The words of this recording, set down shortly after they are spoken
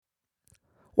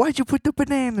Why'd you put the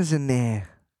bananas in there?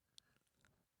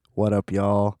 What up,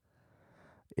 y'all?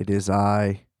 It is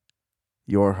I,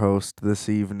 your host this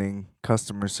evening,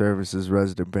 customer services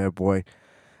resident bad boy,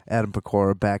 Adam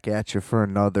Pecora, back at you for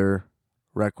another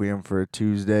Requiem for a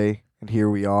Tuesday. And here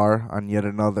we are on yet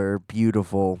another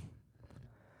beautiful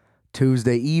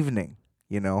Tuesday evening.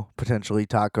 Potentially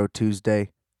Taco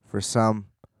Tuesday for some.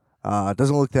 It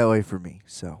doesn't look that way for me,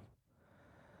 so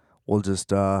we'll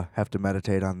just have to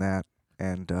meditate on that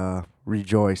and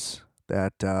rejoice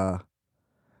that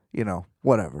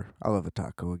whatever. I'll have a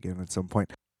taco again at some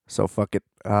point. So fuck it.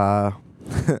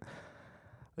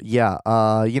 Yeah,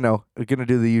 we're gonna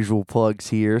do the usual plugs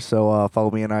here. So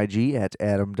follow me on IG at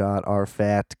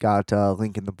adam.rfat. Got a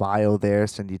link in the bio there.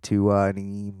 Send you to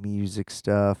any music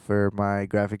stuff or my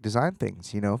graphic design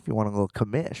things. If you want a little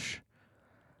commish,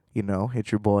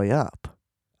 hit your boy up.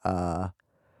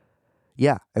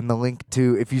 Yeah, and the link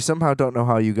to, if you somehow don't know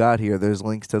how you got here, there's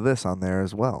links to this on there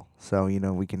as well. So,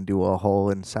 we can do a whole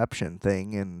Inception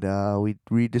thing and we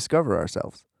rediscover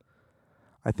ourselves.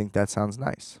 I think that sounds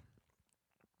nice.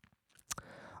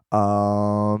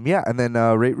 Yeah, and then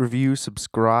rate, review,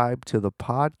 subscribe to the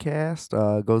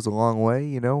podcast. Goes a long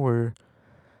way. We're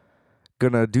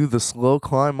gonna do the slow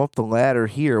climb up the ladder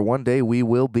here. One day we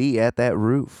will be at that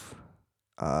roof.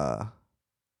 Yeah.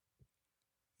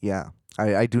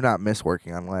 I do not miss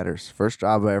working on ladders. First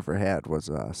job I ever had was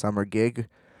a summer gig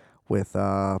with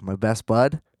my best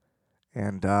bud,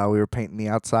 and we were painting the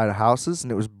outside of houses,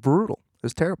 and it was brutal. It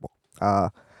was terrible.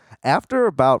 After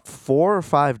about 4 or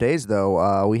 5 days,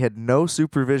 though, we had no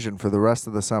supervision for the rest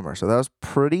of the summer, so that was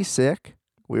pretty sick.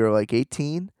 We were like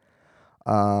 18.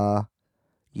 It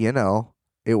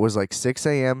was like 6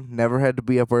 a.m. Never had to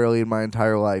be up early in my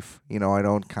entire life. I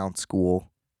don't count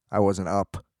school. I wasn't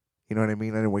up. You know what I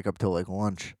mean? I didn't wake up till like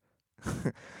lunch.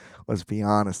 Let's be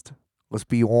honest. Let's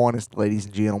be honest, ladies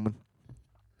and gentlemen.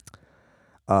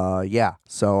 Yeah.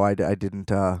 So I didn't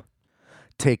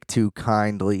take too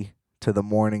kindly to the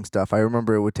morning stuff. I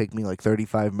remember it would take me like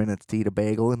 35 minutes to eat a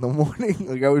bagel in the morning.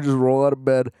 Like I would just roll out of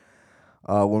bed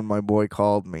when my boy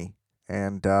called me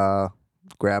and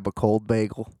grab a cold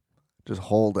bagel, just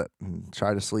hold it and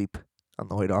try to sleep on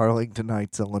the way to Arlington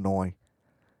Heights, Illinois.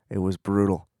 It was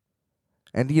brutal.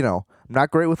 And, I'm not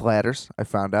great with ladders, I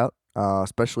found out,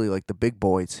 especially like the big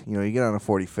boys. You get on a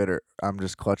 40 footer, I'm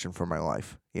just clutching for my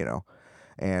life,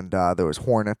 And there was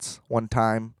hornets one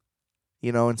time,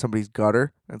 in somebody's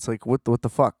gutter. It's like, what the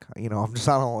fuck? I'm just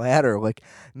on a ladder. Like,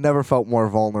 never felt more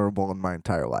vulnerable in my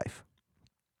entire life.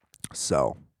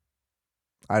 So,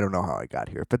 I don't know how I got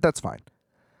here, but that's fine.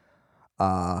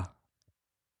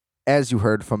 As you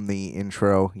heard from the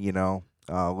intro,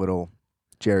 little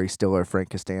Jerry Stiller, Frank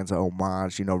Costanza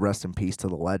homage, rest in peace to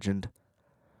the legend.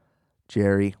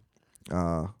 Jerry,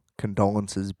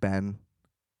 condolences, Ben,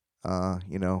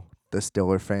 the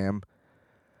Stiller fam.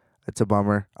 It's a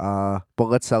bummer. But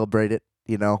let's celebrate it.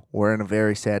 We're in a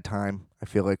very sad time. I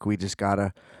feel like we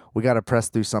gotta press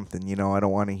through something. I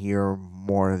don't want to hear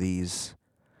more of these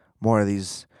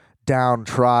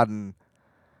downtrodden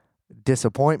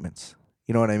disappointments.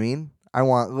 You know what I mean?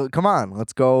 Come on,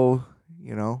 let's go,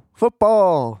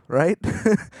 football, right?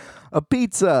 A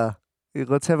pizza.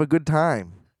 Let's have a good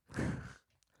time.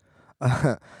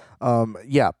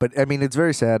 Yeah, but I mean, it's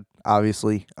very sad,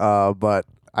 obviously. But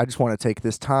I just want to take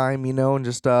this time, and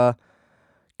just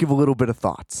give a little bit of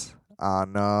thoughts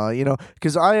on,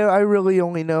 because I really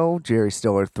only know Jerry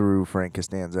Stiller through Frank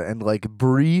Costanza and like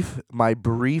my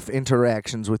brief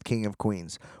interactions with King of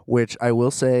Queens, which I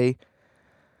will say,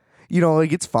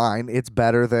 like it's fine. It's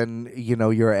better than,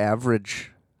 your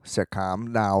average sitcom.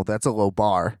 Now, that's a low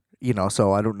bar,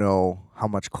 so I don't know how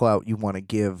much clout you want to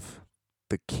give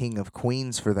the King of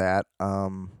Queens for that.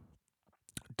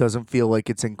 Doesn't feel like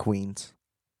it's in Queens,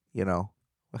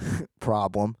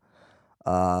 problem.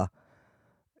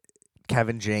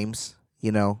 Kevin James,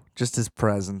 just his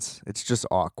presence. It's just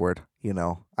awkward,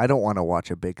 I don't want to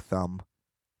watch a big thumb.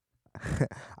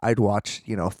 I'd watch,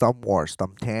 Thumb Wars,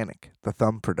 Thumbtanic, the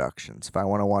Thumb Productions. If I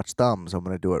want to watch thumbs, I'm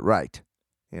going to do it right.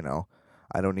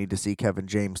 I don't need to see Kevin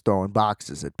James throwing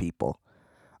boxes at people.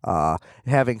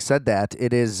 Having said that,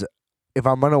 it is, if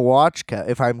I'm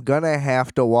gonna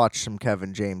have to watch some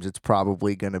Kevin James, it's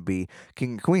probably gonna be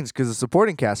King of Queens because the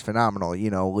supporting cast phenomenal.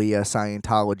 Leah,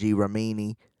 Scientology,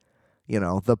 Ramini,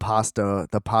 the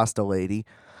pasta lady,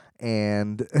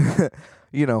 and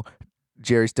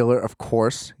Jerry Stiller, of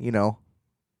course,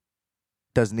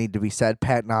 doesn't need to be said.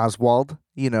 Patton Oswalt,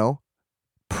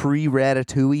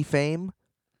 pre-Ratatouille fame,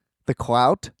 the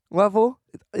clout level,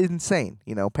 insane.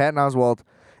 Patton Oswalt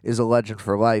is a legend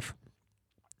for life.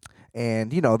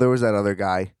 And, there was that other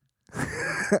guy.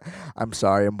 I'm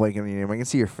sorry, I'm blanking on your name. I can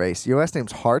see your face. Your last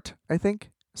name's Hart, I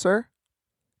think, sir.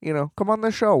 Come on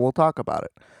the show. We'll talk about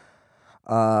it.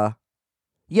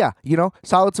 Yeah,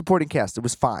 solid supporting cast. It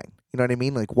was fine. You know what I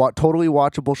mean? Like, totally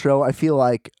watchable show. I feel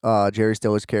like Jerry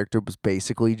Stiller's character was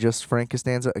basically just Frank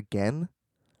Costanza again.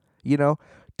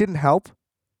 Didn't help.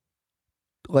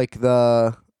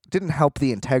 Didn't help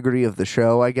the integrity of the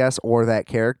show, I guess, or that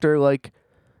character.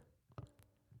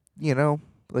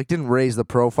 Didn't raise the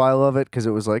profile of it because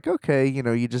it was like, okay,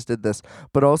 you just did this,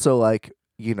 but also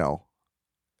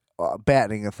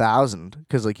batting 1,000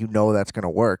 because that's gonna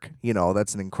work.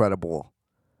 That's an incredible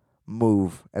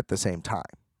move at the same time.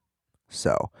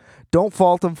 So don't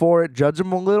fault him for it. Judge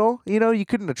him a little. You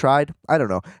couldn't have tried. I don't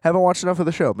know. Haven't watched enough of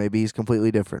the show. Maybe he's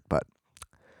completely different, but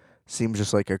seems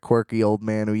just like a quirky old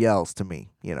man who yells to me,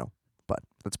 But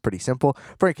that's pretty simple.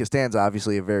 Frank Costanza,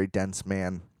 obviously a very dense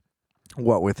man.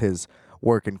 What with his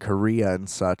work in Korea and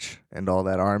such and all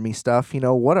that army stuff,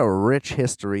 what a rich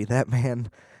history that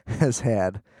man has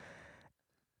had.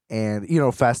 And,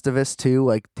 Festivus too,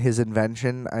 like his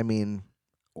invention. I mean,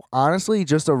 honestly,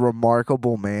 just a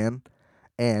remarkable man.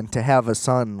 And to have a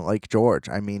son like George,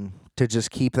 I mean, to just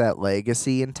keep that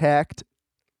legacy intact,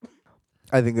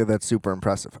 I think that's super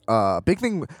impressive. Big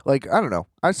thing, I don't know.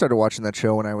 I started watching that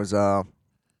show when I was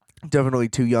definitely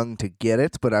too young to get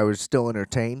it, but I was still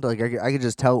entertained. I could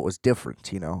just tell it was different,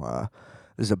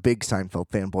 There's a big Seinfeld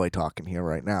fanboy talking here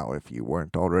right now, if you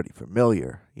weren't already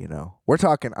familiar, I'm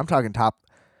talking top,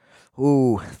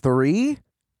 3?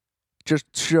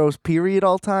 Just shows period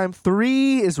all time.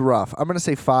 3 is rough. I'm going to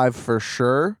say 5 for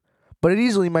sure, but it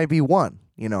easily might be 1.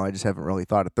 I just haven't really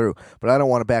thought it through. But I don't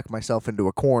want to back myself into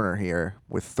a corner here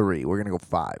with 3. We're going to go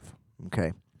 5.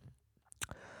 Okay.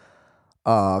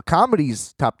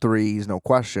 Comedies, top 3 is no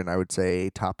question. I would say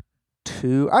top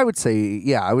 2. I would say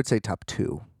top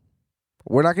 2.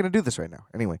 We're not going to do this right now.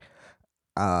 Anyway.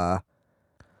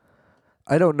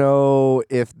 I don't know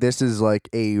if this is like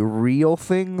a real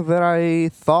thing that I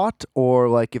thought, or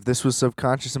like if this was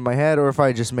subconscious in my head, or if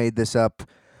I just made this up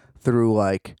through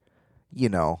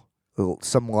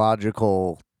some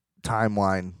logical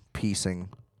timeline piecing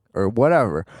or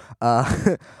whatever.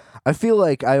 I feel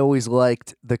like I always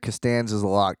liked the Costanzas a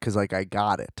lot because I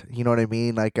got it. You know what I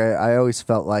mean? I always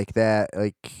felt like that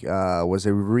was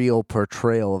a real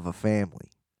portrayal of a family.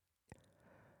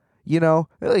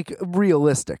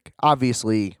 Realistic.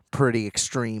 Obviously, pretty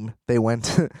extreme. They went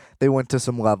to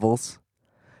some levels.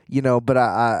 But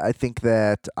I think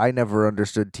that I never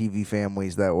understood TV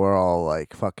families that were all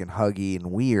like fucking huggy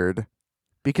and weird,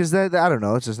 because I don't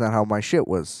know. It's just not how my shit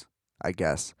was, I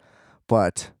guess.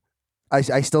 But I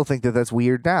still think that that's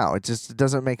weird now. It just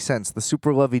doesn't make sense. The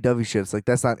super lovey-dovey shit, it's like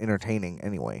that's not entertaining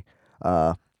anyway.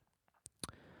 But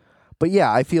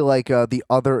yeah, I feel like the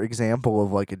other example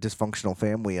of like a dysfunctional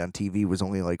family on TV was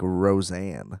only like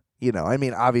Roseanne. I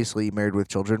mean, obviously Married with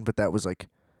Children, but that was like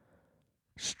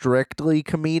strictly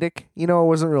comedic. It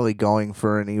wasn't really going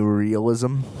for any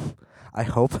realism. I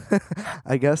hope,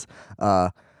 I guess.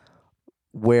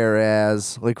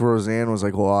 Whereas like Roseanne was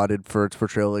like lauded for its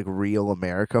portrayal like real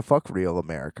America. Fuck real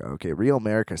America. Okay, real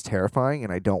America is terrifying,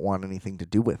 and I don't want anything to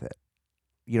do with it.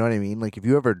 You know what I mean? Like, if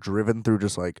you ever driven through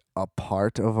just like a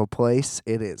part of a place,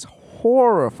 it is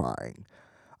horrifying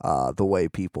the way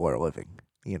people are living,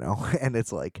 And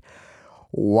it's like,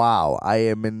 wow, I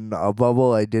am in a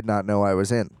bubble I did not know I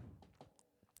was in.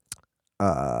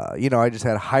 I just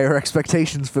had higher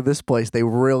expectations for this place. They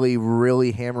really,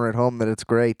 really hammer it home that it's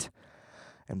great.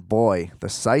 And boy, the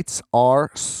sights are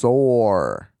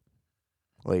sore,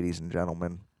 ladies and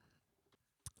gentlemen.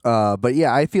 But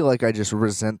yeah, I feel like I just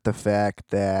resent the fact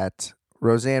that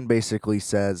Roseanne basically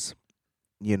says,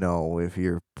 if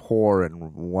you're poor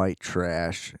and white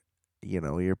trash,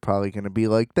 you're probably going to be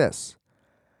like this.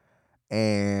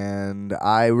 And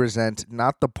I resent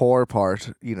not the poor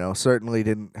part, certainly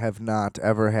didn't have not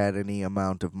ever had any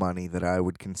amount of money that I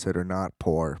would consider not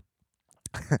poor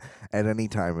at any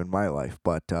time in my life,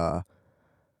 but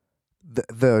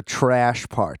the trash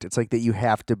part. It's like that you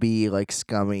have to be like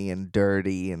scummy and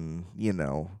dirty and,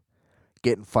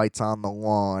 getting fights on the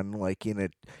lawn, like in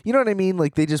it. You know what I mean?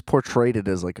 Like they just portrayed it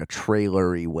as like a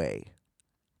trailery way,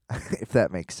 if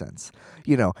that makes sense.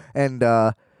 And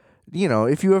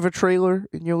if you have a trailer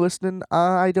and you're listening,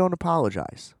 I don't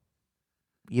apologize.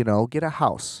 Get a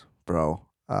house, bro.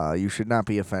 You should not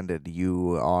be offended.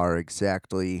 You are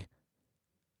exactly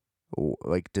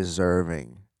like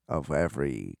deserving of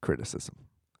every criticism.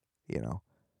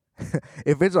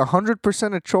 If it's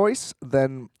 100% a choice,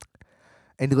 then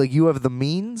and like you have the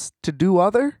means to do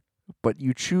other, but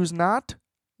you choose not,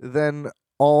 then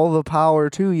all the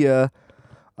power to you.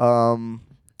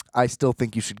 I still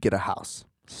think you should get a house.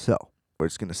 So we're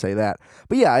just gonna say that.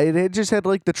 But yeah, it just had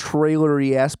like the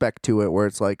trailery aspect to it, where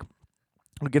it's like,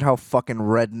 look at how fucking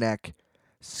redneck,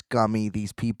 scummy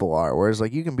these people are. Whereas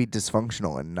like you can be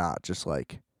dysfunctional and not just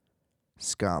like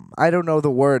scum. I don't know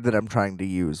the word that I'm trying to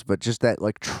use, but just that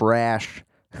like trash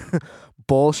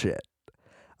bullshit.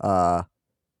 Uh,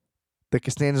 the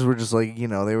Costanzas were just like,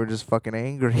 they were just fucking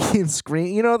angry and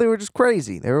screaming. They were just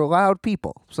crazy. They were loud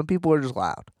people. Some people are just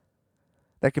loud.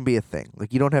 That can be a thing.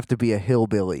 Like, you don't have to be a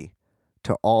hillbilly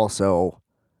to also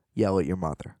yell at your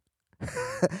mother.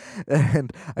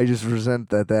 And I just resent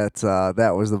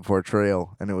that was the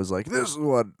portrayal. And it was like, this is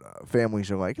what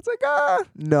families are like. It's like,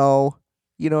 no.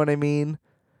 You know what I mean?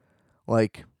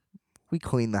 Like, we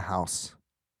clean the house.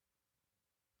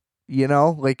 You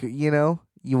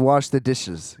wash the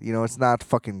dishes. It's not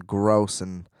fucking gross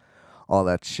and all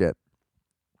that shit.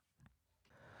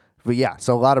 But yeah,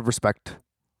 so a lot of respect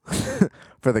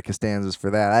for the Costanzas for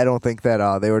that. I don't think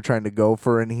that they were trying to go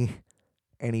for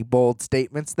any bold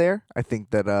statements there. I think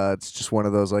that it's just one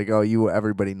of those like,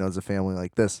 everybody knows a family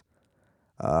like this.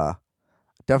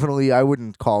 Definitely, I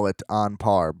wouldn't call it on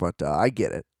par, but I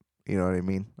get it. You know what I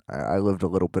mean? I lived a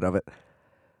little bit of it.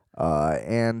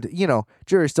 And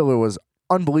Jerry Stiller was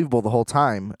unbelievable the whole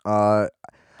time. I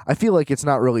feel like it's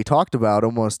not really talked about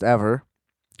almost ever.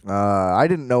 I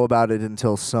didn't know about it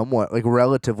until somewhat, like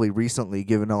relatively recently,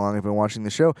 given how long I've been watching the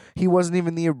show. He wasn't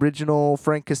even the original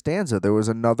Frank Costanza. There was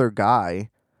another guy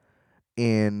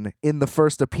in the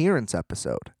first appearance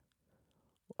episode.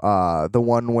 The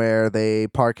one where they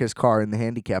park his car in the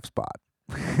handicap spot.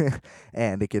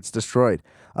 And it gets destroyed.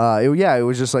 It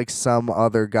was just like some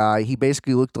other guy. He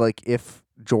basically looked like if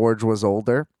George was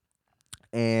older,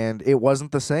 and it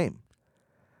wasn't the same.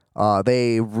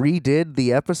 They redid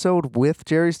the episode with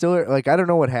Jerry Stiller. Like, I don't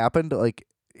know what happened. Like,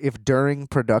 if during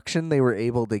production they were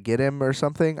able to get him or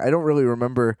something. I don't really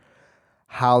remember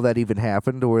how that even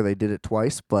happened, or where they did it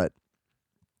twice. But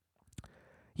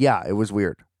yeah, it was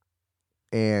weird.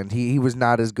 And he was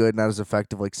not as good, not as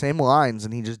effective. Like, same lines,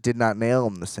 and he just did not nail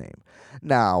them the same.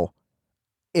 Now,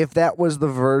 if that was the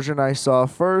version I saw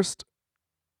first,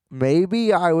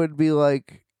 maybe I would be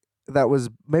like,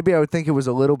 maybe I would think it was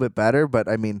a little bit better, but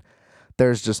I mean,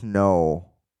 there's just no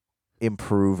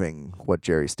improving what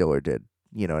Jerry Stiller did.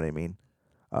 You know what I mean?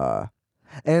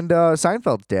 And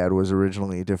Seinfeld's dad was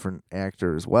originally a different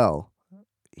actor as well.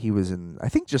 He was in, I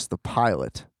think, just the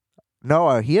pilot.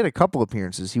 No, he had a couple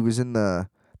appearances. He was in the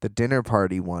dinner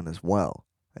party one as well,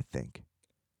 I think.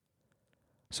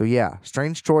 So yeah,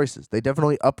 strange choices. They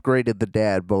definitely upgraded the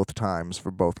dad both times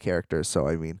for both characters. So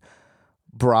I mean,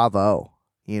 bravo.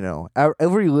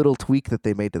 Every little tweak that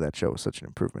they made to that show was such an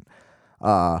improvement.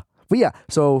 But yeah,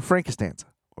 so Frank Costanza.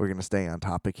 We're going to stay on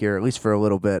topic here, at least for a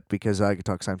little bit, because I could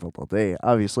talk Seinfeld all day,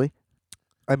 obviously.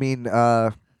 I mean,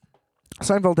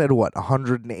 Seinfeld had,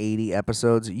 180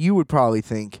 episodes? You would probably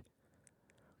think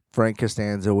Frank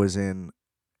Costanza was in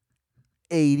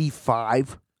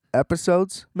 85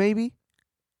 episodes, maybe?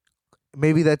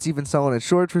 Maybe that's even selling it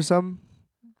short for some,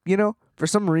 for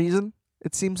some reason.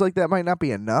 It seems like that might not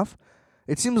be enough.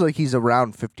 It seems like he's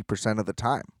around 50% of the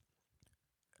time.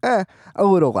 A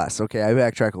little less. Okay, I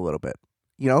backtrack a little bit.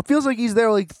 It feels like he's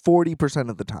there like 40%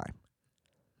 of the time.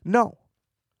 No.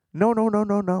 No.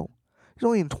 He's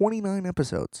only in 29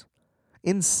 episodes.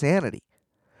 Insanity.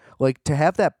 Like, to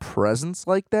have that presence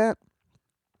like that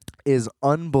is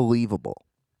unbelievable.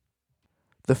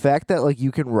 The fact that, like,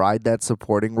 you can ride that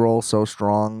supporting role so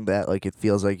strong that, like, it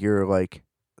feels like you're, like,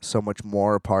 so much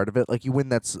more a part of it. Like,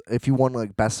 if you won,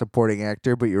 like, Best Supporting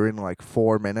Actor, but you're in, like,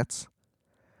 4 minutes,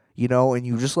 and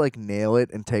you just, like, nail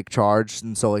it and take charge,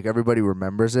 and so, like, everybody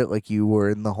remembers it like you were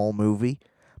in the whole movie,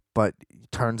 but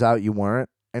turns out you weren't.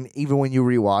 And even when you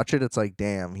rewatch it, it's like,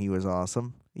 damn, he was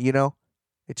awesome,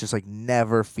 It just, like,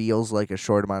 never feels like a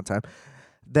short amount of time.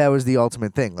 That was the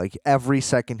ultimate thing. Like, every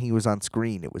second he was on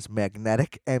screen, it was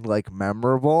magnetic and, like,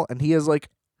 memorable, and he has, like,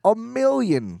 a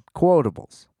million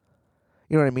quotables.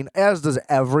 You know what I mean? As does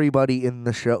everybody in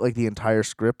the show. Like, the entire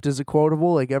script is a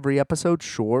quotable, like, every episode,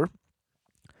 sure.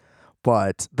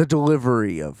 But the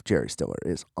delivery of Jerry Stiller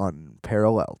is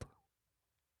unparalleled.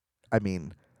 I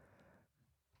mean,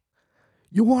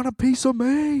 you want a piece of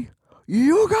me?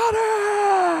 You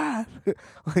got it!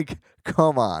 Like,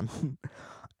 come on.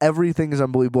 Everything is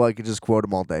unbelievable. I could just quote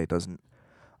him all day. It doesn't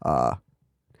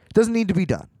need to be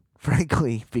done,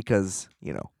 frankly, because,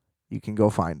 you can go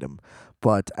find him.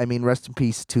 But, I mean, rest in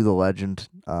peace to the legend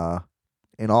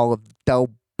in all of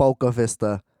Del Boca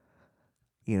Vista.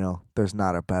 there's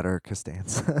not a better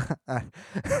Costanza.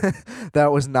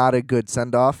 That was not a good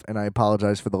send off, and I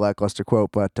apologize for the lackluster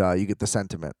quote, but you get the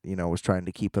sentiment. Was trying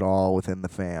to keep it all within the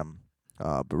fam.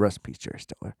 But rest in peace, Jerry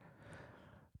Stiller.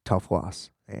 Tough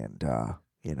loss, and I'm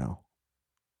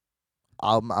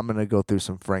gonna go through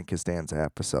some Frank Costanza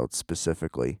episodes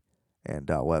specifically, and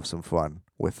we'll have some fun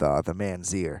with the man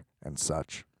Zier and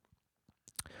such.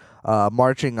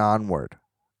 Marching onward,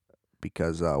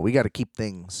 because we got to keep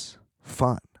things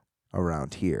fun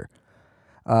around here.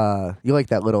 You like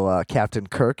that little Captain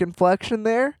Kirk inflection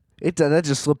there? That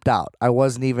just slipped out. I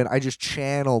just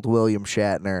channeled William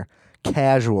Shatner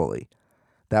casually.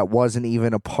 That wasn't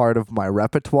even a part of my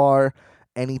repertoire,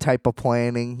 any type of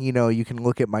planning. You can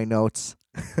look at my notes.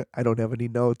 I don't have any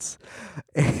notes.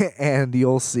 And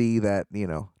you'll see that,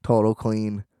 total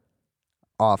clean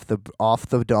off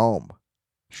the dome.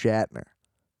 Shatner.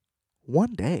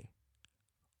 One day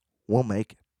we'll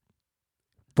make it.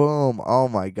 Boom. Oh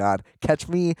my God. Catch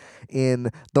me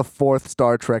in the 4th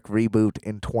Star Trek reboot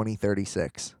in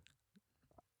 2036.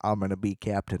 I'm going to be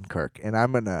Captain Kirk, and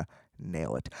I'm going to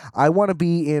nail it. I want to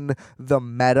be in the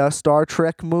meta Star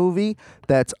Trek movie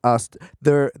that's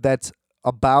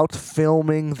about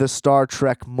filming the Star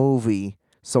Trek movie.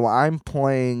 So I'm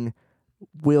playing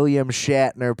William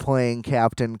Shatner playing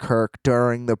Captain Kirk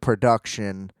during the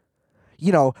production.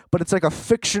 But it's like a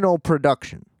fictional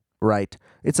production, right?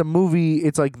 It's a movie.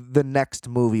 It's like the next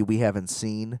movie we haven't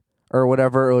seen or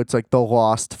whatever. Or it's like the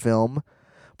lost film,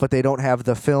 but they don't have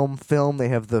the film. They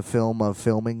have the film of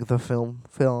filming the film.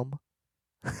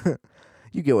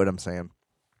 You get what I'm saying.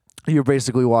 You're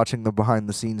basically watching the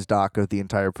behind-the-scenes doc of the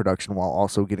entire production while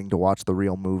also getting to watch the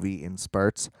real movie in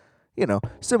spurts.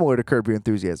 Similar to Curb Your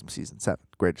Enthusiasm Season 7,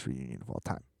 greatest reunion of all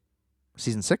time.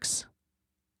 Season 6?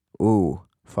 Ooh,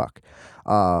 fuck.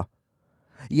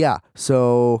 Yeah,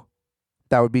 so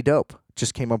that would be dope.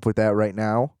 Just came up with that right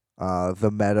now. The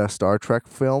meta Star Trek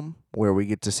film where we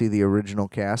get to see the original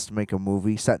cast make a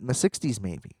movie set in the 60s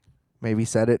maybe. Maybe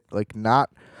set it not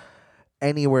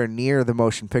anywhere near the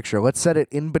motion picture. Let's set it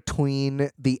in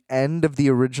between the end of the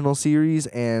original series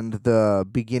and the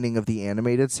beginning of the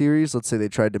animated series. Let's say they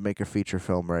tried to make a feature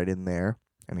film right in there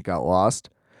and it got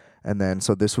lost. And then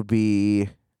so this would be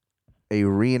a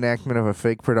reenactment of a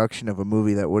fake production of a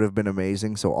movie that would have been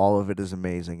amazing, so all of it is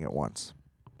amazing at once.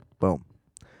 Boom.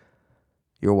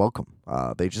 You're welcome.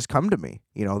 They just come to me.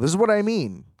 This is what I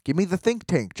mean. Give me the think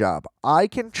tank job. I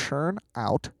can churn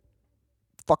out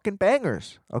fucking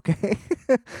bangers, okay?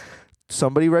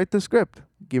 Somebody write the script.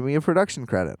 Give me a production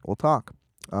credit. We'll talk.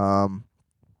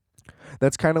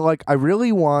 That's kind of like,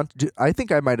 I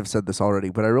think I might have said this already,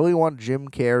 but I really want Jim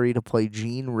Carrey to play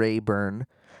Gene Rayburn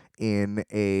in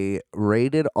a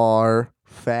rated R,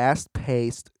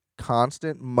 fast-paced,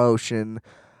 constant motion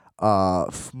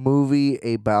movie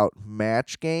about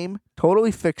Match Game.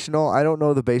 Totally fictional. I don't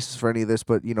know the basis for any of this,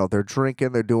 but, they're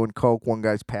drinking, they're doing coke, one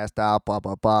guy's passed out, blah,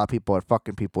 blah, blah. People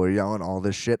are yelling, all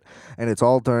this shit. And it's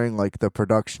all during, like, the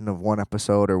production of one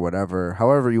episode or whatever,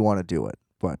 however you want to do it.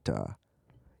 But,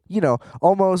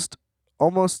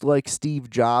 almost like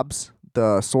Steve Jobs,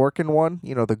 the Sorkin one,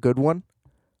 the good one.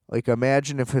 Like,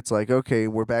 imagine if it's like, okay,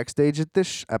 we're backstage at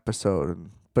this episode,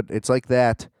 but it's like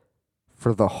that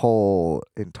for the whole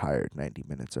entire 90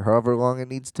 minutes or however long it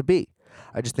needs to be.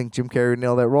 I just think Jim Carrey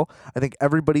nailed that role. I think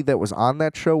everybody that was on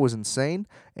that show was insane,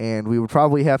 and we would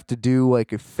probably have to do,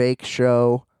 like, a fake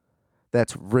show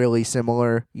that's really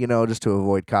similar, just to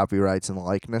avoid copyrights and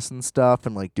likeness and stuff,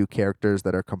 and, like, do characters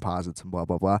that are composites and blah,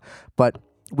 blah, blah. But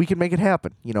we can make it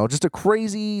happen, just a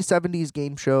crazy 70s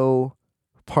game show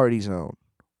party zone.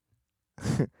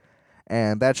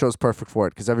 And that show's perfect for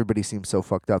it because everybody seems so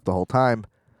fucked up the whole time.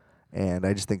 And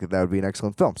I just think that would be an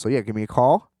excellent film. So, yeah, give me a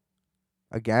call.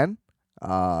 Again,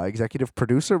 executive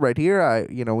producer right here.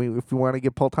 If we want to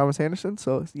get Paul Thomas Anderson,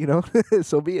 so,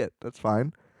 so be it. That's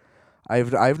fine. I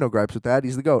have no gripes with that.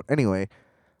 He's the GOAT. Anyway,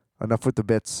 enough with the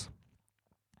bits.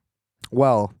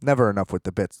 Well, never enough with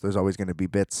the bits. There's always going to be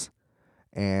bits.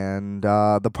 And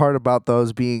the part about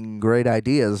those being great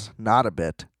ideas, not a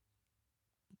bit.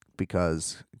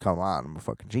 Because, come on, I'm a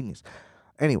fucking genius.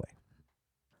 Anyway,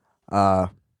 I'm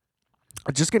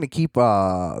just going to keep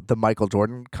the Michael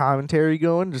Jordan commentary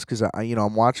going just because,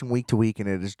 I'm watching week to week and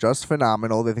it is just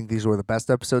phenomenal. I think these were the best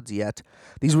episodes yet.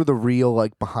 These were the real,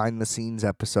 like, behind-the-scenes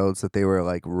episodes that they were,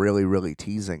 like, really, really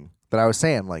teasing. That I was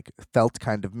saying, like, felt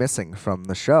kind of missing from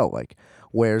the show. Like,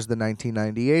 where's the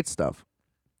 1998 stuff?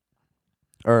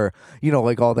 Or,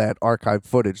 like all that archive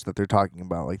footage that they're talking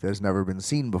about, like there's never been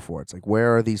seen before. It's like,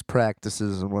 where are these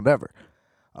practices and whatever?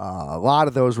 A lot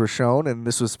of those were shown, and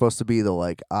this was supposed to be the,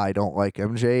 like, I don't like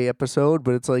MJ episode,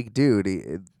 but it's like, dude,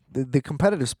 the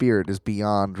competitive spirit is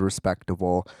beyond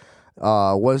respectable.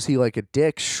 Was he like a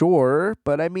dick? Sure,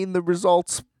 but I mean the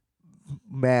results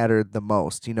mattered the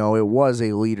most. You know, it was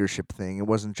a leadership thing. It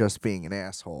wasn't just being an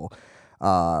asshole.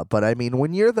 But I mean,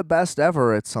 when you're the best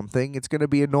ever at something, it's going to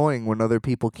be annoying when other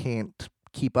people can't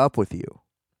keep up with you.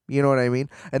 You know what I mean?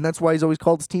 And that's why he's always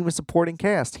called his team a supporting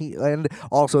cast. And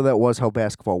also that was how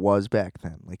basketball was back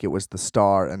then. Like, it was the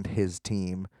star and his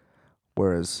team.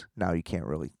 Whereas now you can't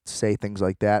really say things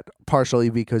like that, partially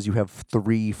because you have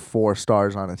 3-4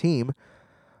 stars on a team.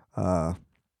 We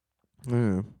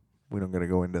don't gotta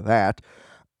go into that.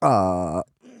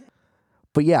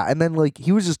 But yeah, and then like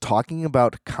he was just talking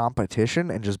about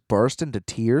competition and just burst into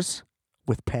tears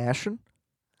with passion.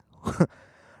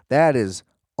 That is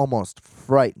almost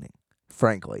frightening,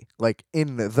 frankly. Like,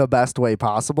 in the best way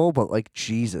possible, but like,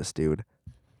 Jesus, dude.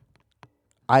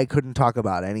 I couldn't talk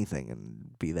about anything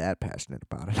and be that passionate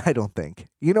about it, I don't think.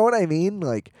 You know what I mean?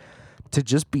 Like, to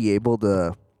just be able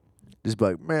to just be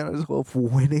like, man, I just love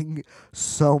winning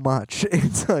so much.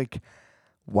 It's like,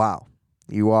 wow,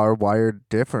 you are wired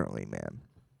differently, man.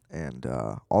 And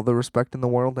all the respect in the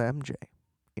world to MJ.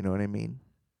 You know what I mean?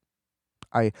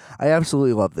 I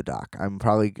absolutely love the doc. I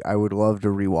would love to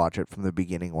rewatch it from the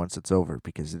beginning once it's over,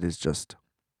 because it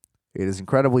is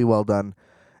incredibly well done.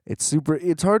 It's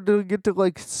hard to get to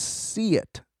like see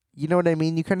it. You know what I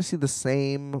mean? You kind of see the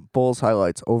same Bulls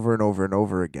highlights over and over and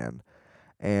over again.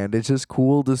 And it's just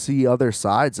cool to see other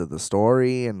sides of the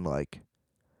story, and like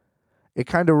it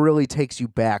kind of really takes you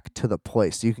back to the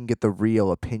place so you can get the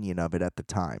real opinion of it at the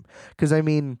time. Cuz I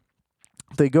mean,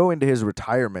 they go into his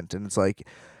retirement and it's like,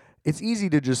 it's easy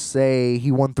to just say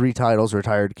he won 3 titles,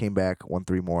 retired, came back, won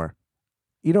 3 more.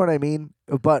 You know what I mean?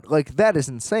 But like, that is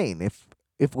insane. If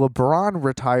LeBron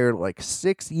retired like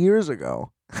 6 years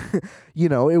ago, you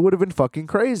know, it would have been fucking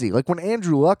crazy. Like when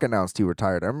Andrew Luck announced he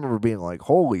retired, I remember being like,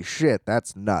 holy shit,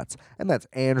 that's nuts. And that's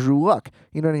Andrew Luck.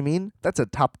 You know what I mean? That's a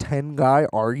top 10 guy,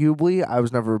 arguably. I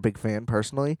was never a big fan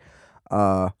personally.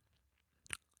 That's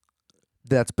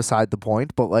beside the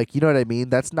point. But like, you know what I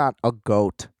mean? That's not a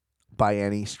GOAT by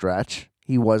any stretch.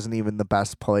 He wasn't even the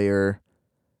best player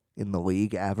in the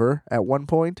league ever at one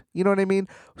point. You know what I mean?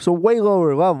 So way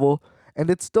lower level, and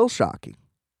it's still shocking.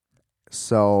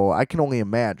 So I can only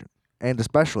imagine. And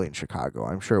especially in Chicago,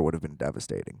 I'm sure it would have been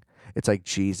devastating. It's like,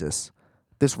 Jesus,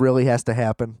 this really has to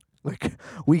happen. Like,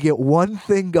 we get one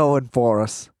thing going for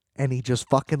us, and he just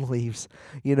fucking leaves.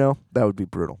 You know? That would be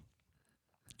brutal.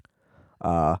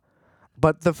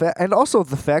 But and also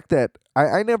the fact that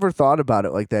I never thought about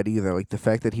it like that either. Like the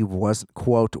fact that he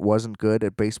wasn't good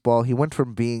at baseball. He went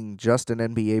from being just an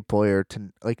NBA player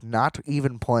to like not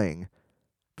even playing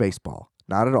baseball,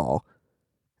 not at all.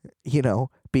 You know,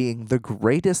 being the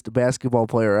greatest basketball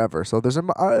player ever. So there's an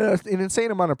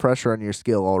insane amount of pressure on your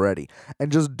skill already,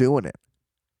 and just doing it.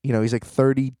 You know, he's like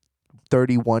 30,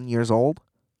 31 years old,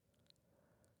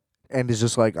 and is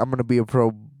just like, I'm gonna be a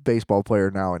pro baseball player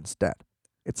now instead.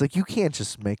 It's like, you can't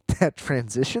just make that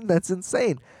transition. That's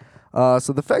insane.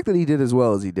 So the fact that he did as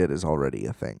well as he did is already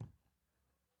a thing.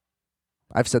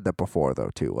 I've said that before, though,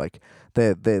 too. Like,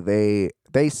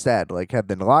 they said, like, had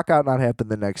the lockout not happened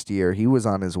the next year, he was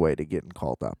on his way to getting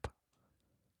called up.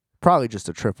 Probably just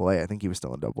a AAA. I think he was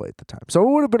still in AA at the time. So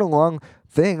it would have been a long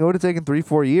thing. It would have taken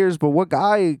 3-4 years. But what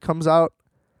guy comes out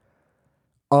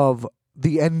of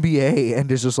the NBA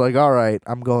and is just like, all right,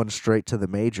 I'm going straight to the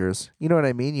majors? You know what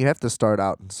I mean? You have to start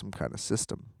out in some kind of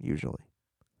system, usually.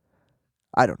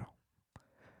 I don't know.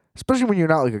 Especially when you're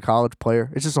not like a college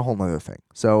player. It's just a whole nother thing.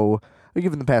 So I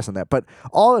give him the pass on that. But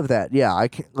all of that, yeah, I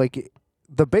can, like,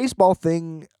 the baseball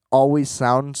thing always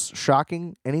sounds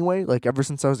shocking anyway. Like, ever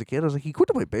since I was a kid, I was like, he quit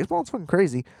to play baseball? It's fucking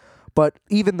crazy. But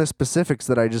even the specifics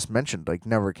that I just mentioned, like,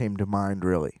 never came to mind,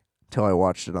 really, until I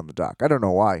watched it on the doc. I don't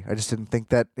know why. I just didn't think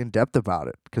that in depth about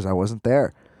it, because I wasn't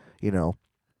there, you know.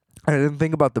 I didn't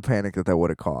think about the panic that would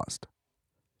have caused.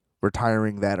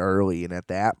 Retiring that early and at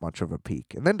that much of a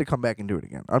peak. And then to come back and do it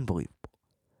again. Unbelievable.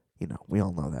 You know, we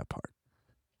all know that part.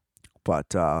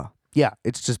 But, yeah,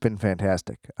 it's just been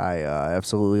fantastic. I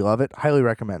absolutely love it. Highly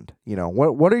recommend. You know,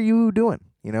 what are you doing,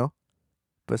 you know,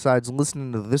 besides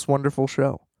listening to this wonderful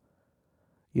show?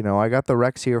 You know, I got the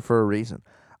Rex here for a reason.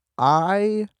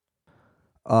 I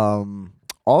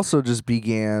also just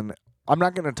began... I'm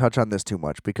not going to touch on this too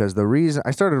much, because the reason...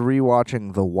 I started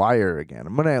rewatching The Wire again.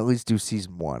 I'm going to at least do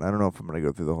season 1. I don't know if I'm going to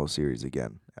go through the whole series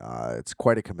again. It's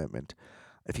quite a commitment.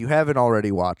 If you haven't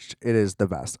already watched, it is the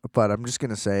best. But I'm just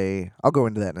going to say... I'll go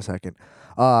into that in a second.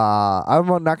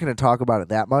 I'm not going to talk about it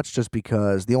that much, just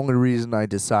because the only reason I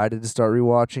decided to start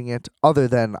rewatching it, other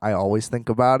than I always think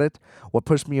about it, what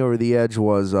pushed me over the edge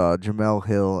was Jamel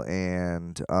Hill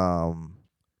and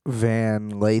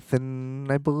Van Lathan,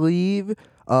 I believe.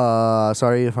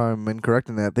 Sorry if I'm incorrect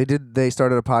in that. They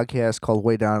started a podcast called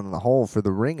Way Down in the Hole for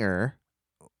The Ringer.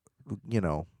 You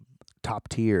know, top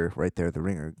tier right there. The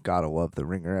Ringer, gotta love The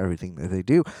Ringer. Everything that they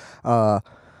do. Uh,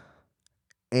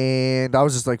 and I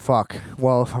was just like, fuck.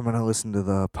 Well, if I'm gonna listen to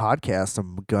the podcast,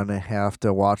 I'm gonna have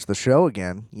to watch the show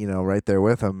again. Right there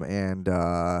with them, and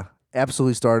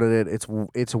absolutely started it.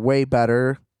 It's way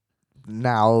better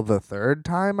now. The third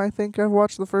time I think I've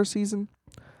watched the first season.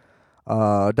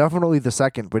 Definitely the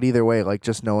second, but either way, like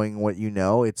just knowing what you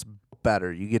know, it's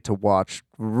better. You get to watch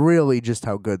really just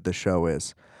how good the show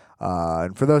is.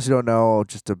 And for those who don't know,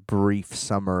 just a brief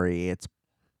summary. It's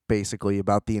basically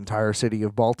about the entire city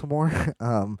of Baltimore.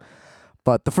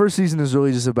 But the first season is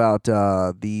really just about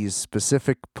these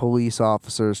specific police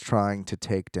officers trying to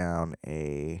take down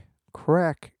a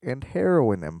crack and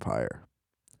heroin empire.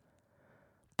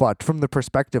 But from the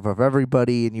perspective of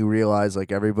everybody, and you realize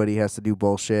like everybody has to do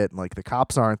bullshit, and like the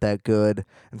cops aren't that good,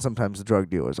 and sometimes the drug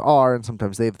dealers are, and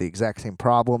sometimes they have the exact same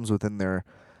problems within their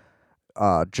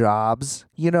jobs,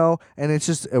 and it's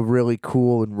just a really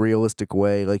cool and realistic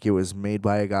way. Like it was made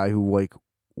by a guy who like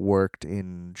worked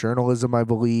in journalism, I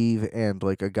believe, and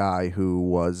like a guy who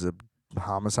was a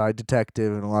homicide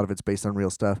detective, and a lot of it's based on real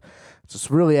stuff. It's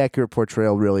just really accurate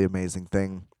portrayal, really amazing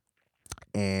thing,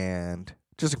 and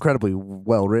just incredibly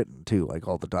well written too. Like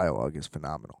all the dialogue is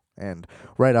phenomenal, and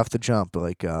right off the jump,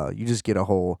 like you just get a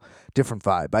whole different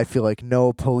vibe. I feel like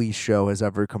no police show has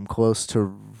ever come close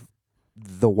to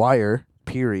The Wire,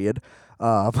 period.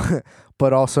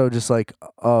 But also just like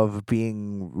of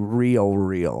being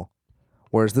real.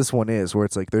 Whereas this one is where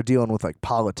it's like they're dealing with like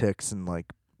politics and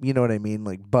like you know what I mean,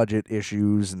 like budget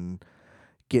issues and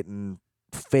getting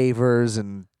favors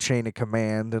and chain of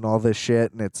command and all this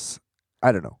shit, and it's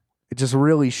I don't know. It just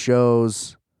really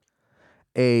shows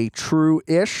a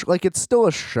true-ish, like it's still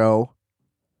a show.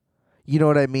 You know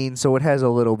what I mean? So it has a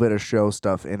little bit of show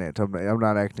stuff in it. I'm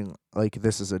not acting like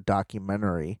this is a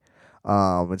documentary.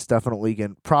 It's definitely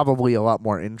probably a lot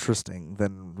more interesting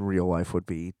than real life would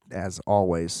be, as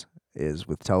always is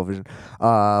with television.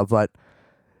 But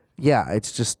yeah,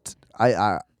 it's just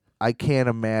I can't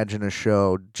imagine a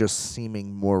show just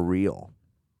seeming more real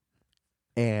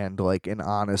and like an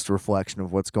honest reflection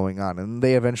of what's going on. And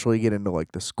they eventually get into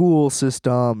like the school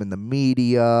system and the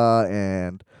media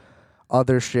and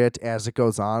other shit as it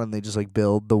goes on, and they just like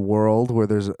build the world where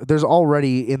there's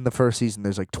already in the first season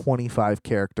there's like 25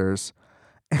 characters.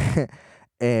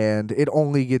 And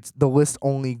the list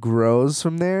only grows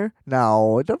from there.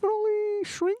 Now it definitely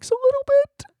shrinks a little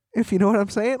bit, if you know what I'm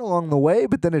saying, along the way,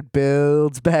 but then it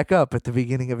builds back up at the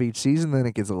beginning of each season, then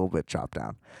it gets a little bit chopped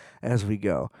down as we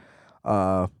go.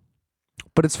 uh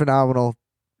but it's phenomenal.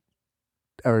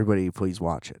 Everybody please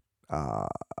watch it.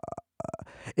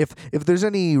 If there's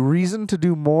any reason to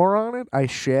do more on it, I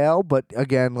shall. But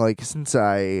again, like since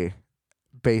I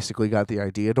basically got the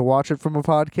idea to watch it from a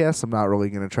podcast, I'm not really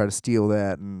gonna try to steal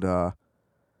that and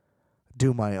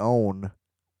do my own.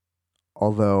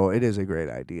 Although it is a great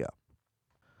idea.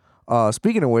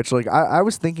 Speaking of which, like I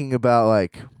was thinking about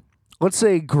like, let's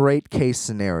say great case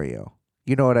scenario.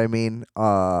 You know what I mean?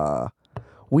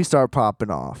 We start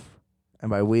popping off, and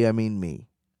by we I mean me.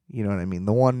 You know what I mean?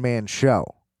 The one man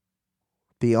show,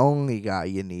 the only guy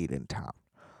you need in town.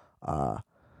 Uh,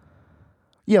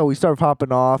 yeah, we start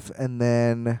popping off, and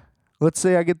then let's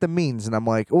say I get the means, and I'm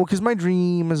like, well, because my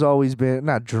dream has always been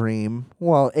not dream,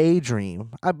 well, a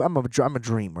dream. I'm a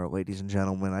dreamer, ladies and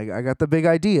gentlemen. I got the big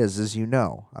ideas, as you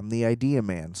know. I'm the idea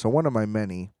man. So one of my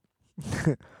many.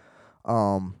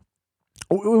 um,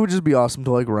 it would just be awesome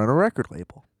to like run a record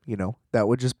label. That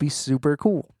would just be super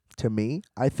cool to me.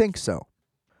 I think so.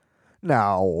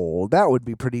 Now, that would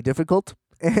be pretty difficult.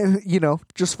 And,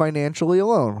 just financially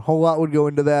alone. A whole lot would go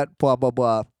into that, blah, blah,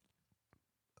 blah.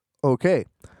 Okay.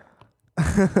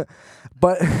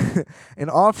 But an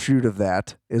offshoot of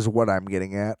that is what I'm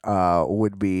getting at,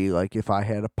 would be like if I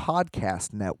had a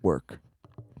podcast network,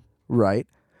 right?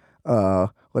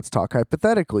 Let's talk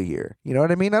hypothetically here. You know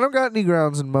what I mean? I don't got any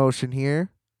grounds in motion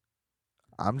here.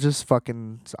 I'm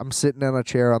sitting in a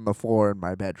chair on the floor in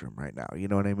my bedroom right now. You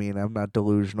know what I mean? I'm not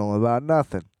delusional about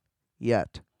nothing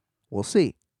yet. We'll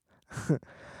see.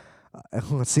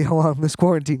 Let's see how long this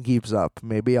quarantine keeps up.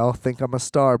 Maybe I'll think I'm a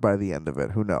star by the end of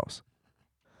it. Who knows?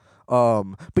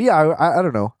 But yeah, I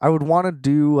don't know. I would want to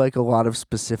do like a lot of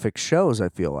specific shows, I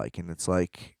feel like. And it's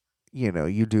like,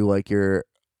 you do like your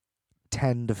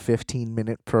 10 to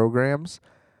 15-minute programs.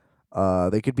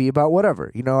 They could be about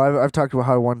whatever. I've talked about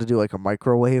how I wanted to do like a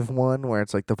microwave one where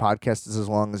it's like the podcast is as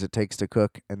long as it takes to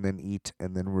cook and then eat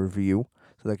and then review.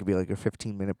 So that could be like a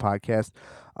 15-minute podcast.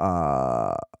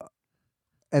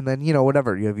 And then,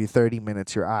 whatever. You have your 30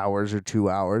 minutes, your hours, your 2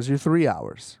 hours, your 3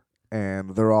 hours.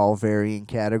 And they're all varying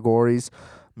categories.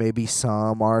 Maybe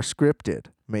some are scripted.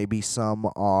 Maybe some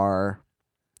are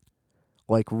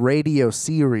like radio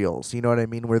serials, you know what I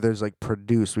mean? Where there's like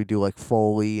produced. We do like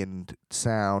Foley and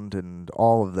sound and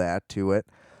all of that to it.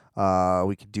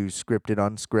 We could do scripted,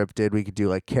 unscripted. We could do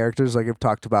like characters, like I've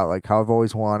talked about, like how I've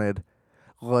always wanted,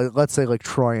 let's say like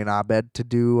Troy and Abed to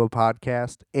do a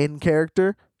podcast in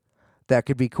character. That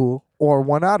could be cool. Or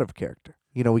one out of character.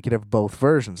 We could have both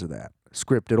versions of that,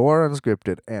 scripted or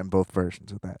unscripted, and both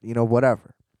versions of that.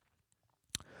 Whatever.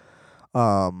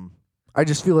 I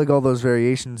just feel like all those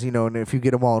variations, and if you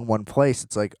get them all in one place,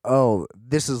 it's like, oh,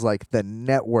 this is like the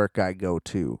network I go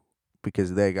to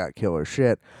because they got killer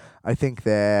shit. I think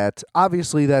that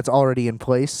obviously that's already in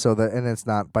place, and it's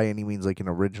not by any means like an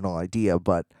original idea,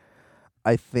 but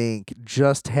I think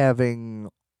just having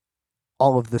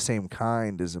all of the same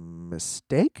kind is a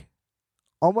mistake,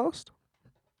 almost.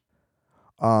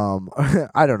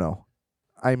 I don't know.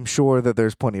 I'm sure that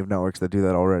there's plenty of networks that do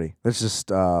that already. That's just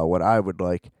what I would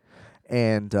like.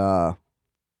 And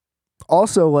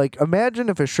also, like, imagine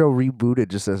if a show rebooted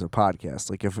just as a podcast.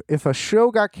 Like, if a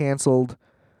show got canceled,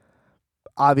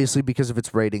 obviously because of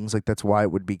its ratings, like, that's why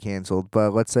it would be canceled.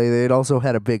 But let's say they'd also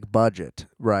had a big budget,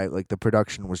 right? Like, the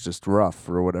production was just rough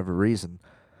for whatever reason.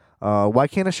 Why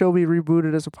can't a show be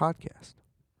rebooted as a podcast?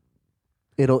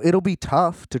 It'll be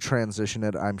tough to transition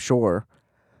it, I'm sure.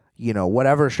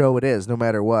 Whatever show it is, no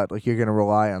matter what, like, you're going to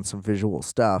rely on some visual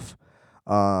stuff.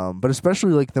 But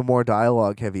especially like the more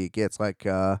dialogue heavy it gets, like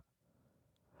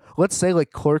let's say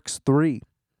like Clerks 3,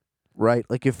 right?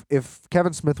 Like if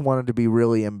Kevin Smith wanted to be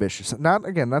really ambitious, not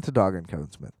to dog on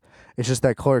Kevin Smith. It's just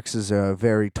that Clerks is a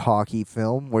very talky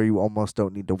film where you almost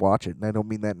don't need to watch it. And I don't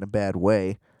mean that in a bad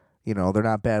way. They're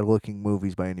not bad looking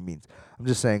movies by any means. I'm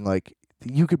just saying, like,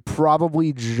 you could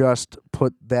probably just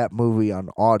put that movie on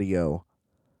audio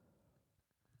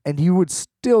and you would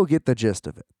still get the gist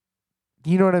of it.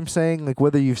 You know what I'm saying? Like,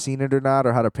 whether you've seen it or not,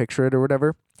 or how to picture it or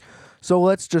whatever. So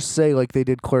let's just say like they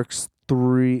did Clerks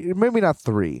 3, maybe not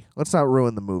 3. Let's not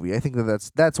ruin the movie. I think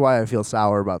that's why I feel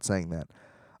sour about saying that.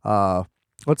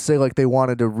 Let's say like they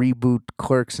wanted to reboot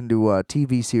Clerks into a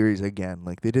TV series again.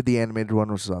 Like they did the animated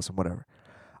one, which is awesome, whatever.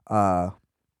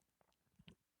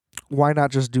 Why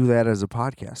not just do that as a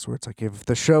podcast where it's like, if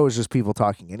the show is just people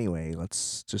talking anyway,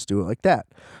 let's just do it like that.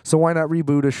 So why not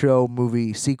reboot a show,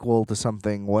 movie, sequel to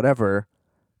something, whatever,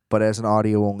 but as an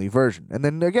audio-only version? And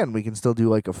then, again, we can still do,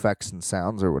 like, effects and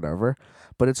sounds or whatever,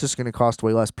 but it's just going to cost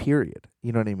way less, period.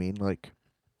 You know what I mean? Like,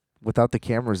 without the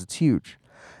cameras, it's huge.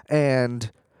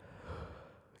 And,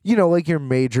 like, your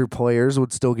major players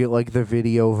would still get, like, the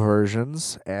video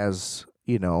versions as,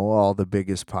 all the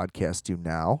biggest podcasts do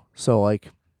now. So,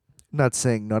 like, not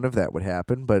saying none of that would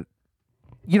happen, but,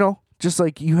 just,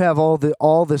 like, you have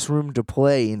all this room to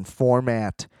play in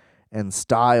format and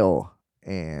style,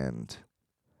 and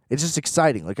it's just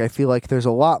exciting. Like, I feel like there's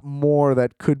a lot more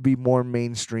that could be more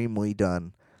mainstreamly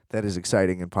done that is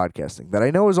exciting in podcasting that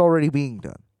I know is already being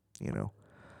done,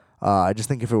 I just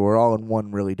think if it were all in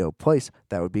one really dope place,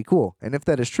 that would be cool. And if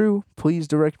that is true, please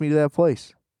direct me to that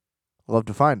place. I'd love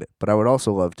to find it, but I would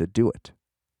also love to do it.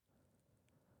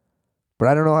 But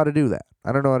I don't know how to do that.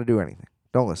 I don't know how to do anything.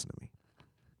 Don't listen to me.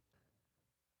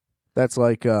 That's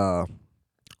like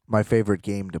my favorite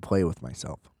game to play with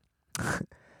myself.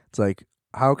 It's like,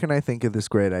 how can I think of this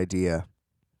great idea?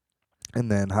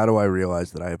 And then how do I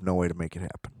realize that I have no way to make it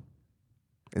happen?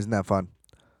 Isn't that fun?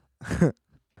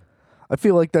 I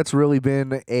feel like that's really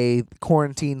been a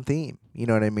quarantine theme. You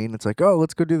know what I mean? It's like, oh,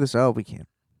 let's go do this. Oh, we can't.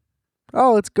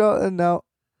 Oh, let's go. No.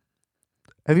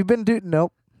 Have you been doing?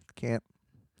 Nope. Can't.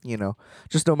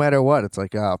 Just no matter what. It's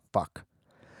like, oh, fuck.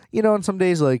 And some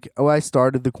days, like, I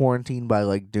started the quarantine by,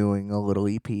 like, doing a little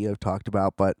EP I've talked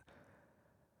about, but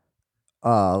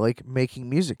like making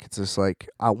music. It's just like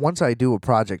once I do a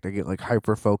project, I get like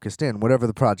hyper focused in whatever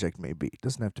the project may be. It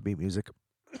doesn't have to be music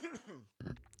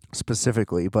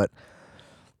specifically, but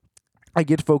I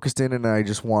get focused in and I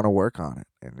just want to work on it.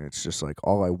 And it's just like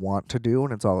all I want to do,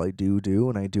 and it's all I do,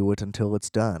 and I do it until it's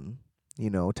done.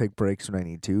 Take breaks when I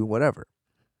need to, whatever.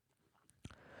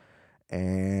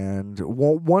 And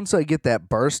once I get that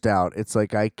burst out, it's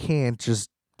like I can't just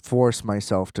force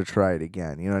myself to try it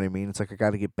again. You know what I mean? It's like I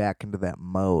got to get back into that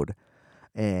mode.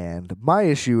 And my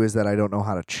issue is that I don't know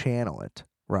how to channel it,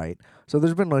 right? So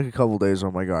there's been like a couple days where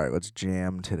I'm like, all right, let's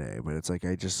jam today. But it's like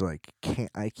I just like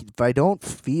can't. If I don't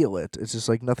feel it, it's just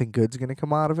like nothing good's going to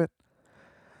come out of it.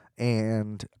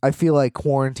 And I feel like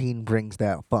quarantine brings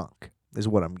that funk, is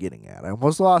what I'm getting at. I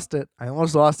almost lost it.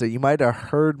 You might have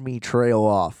heard me trail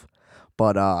off,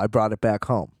 but I brought it back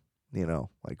home.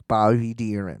 like Bobby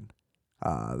Deeren.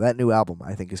 That new album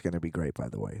I think is going to be great, by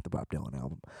the way, the Bob Dylan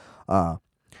album.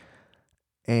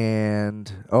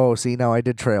 And see, now I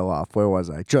did trail off. Where was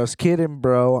I? Just kidding,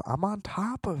 bro. I'm on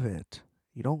top of it.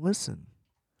 You don't listen.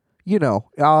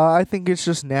 I think it's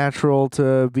just natural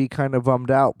to be kind of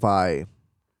bummed out by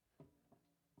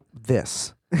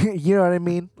this. You know what I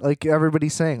mean? Like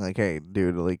everybody's saying, like, "Hey,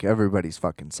 dude, like everybody's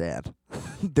fucking sad.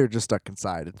 They're just stuck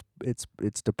inside. It's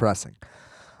depressing."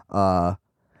 And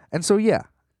so yeah,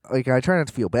 like I try not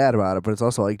to feel bad about it, but it's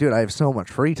also like, dude, I have so much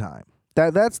free time.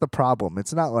 That's the problem.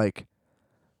 It's not like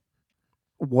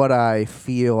what I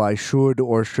feel I should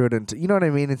or shouldn't. You know what I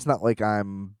mean? It's not like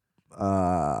I'm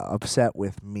upset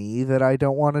with me that I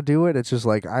don't want to do it. It's just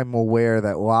like I'm aware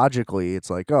that logically it's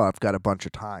like, oh, I've got a bunch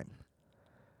of time.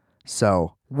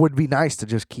 So would be nice to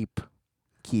just keep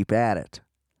at it.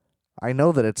 I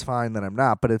know that it's fine that I'm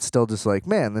not, but it's still just like,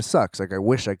 man, this sucks. Like I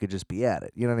wish I could just be at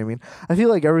it. You know what I mean? I feel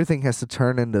like everything has to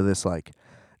turn into this like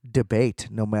debate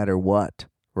no matter what,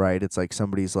 right? It's like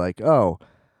somebody's like, oh,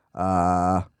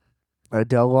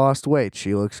 Adele lost weight.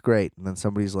 She looks great. And then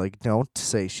somebody's like, don't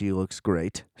say she looks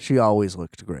great. She always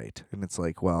looked great. And it's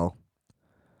like, well,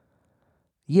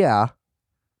 yeah,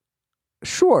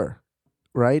 sure,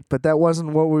 right? But that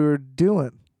wasn't what we were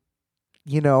doing,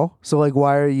 So like,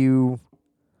 why are you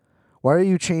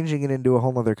changing it into a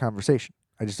whole other conversation?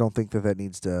 I just don't think that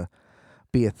needs to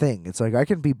be a thing. It's like, I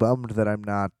can be bummed that I'm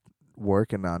not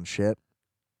working on shit.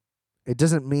 It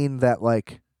doesn't mean that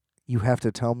like you have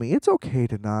to tell me it's okay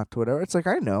to not whatever. It's like,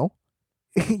 I know.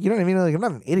 You know what I mean? Like, I'm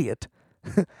not an idiot.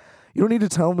 You don't need to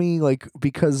tell me, like,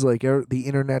 because, like, the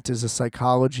internet is a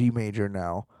psychology major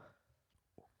now,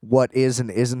 what is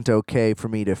and isn't okay for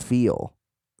me to feel.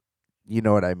 You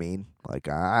know what I mean? Like,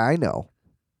 I know.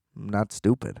 I'm not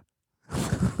stupid.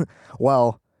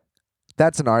 Well,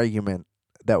 that's an argument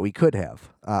that we could have.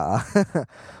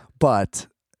 But,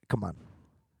 come on.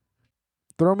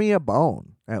 Throw me a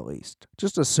bone, at least.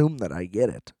 Just assume that I get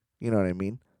it. You know what I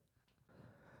mean?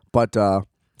 But,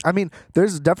 I mean,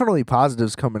 there's definitely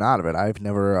positives coming out of it. I've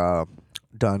never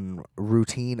done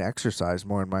routine exercise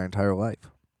more in my entire life.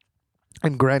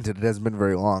 And granted, it hasn't been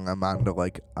very long. I'm on to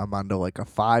like a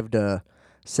 5 to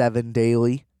 7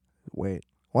 daily. Wait,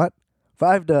 what?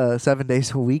 5 to 7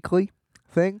 days a weekly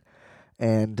thing.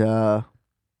 And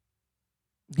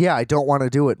yeah, I don't want to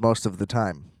do it most of the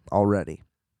time already.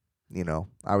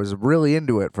 I was really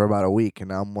into it for about a week, and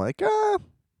now I'm like, I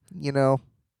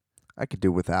could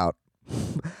do without.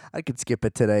 I could skip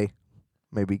it today.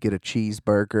 Maybe get a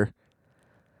cheeseburger.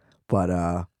 But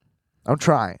I'm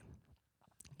trying.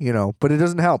 But it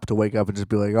doesn't help to wake up and just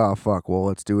be like, oh, fuck, well,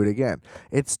 let's do it again.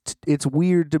 It's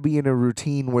weird to be in a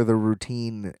routine where the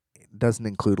routine doesn't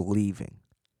include leaving.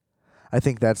 I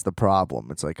think that's the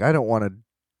problem. It's like, I don't want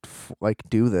to,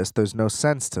 do this. There's no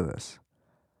sense to this.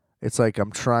 It's like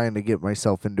I'm trying to get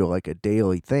myself into, like, a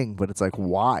daily thing, but it's like,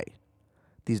 why?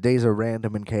 These days are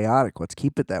random and chaotic. Let's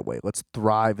keep it that way. Let's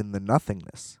thrive in the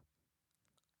nothingness,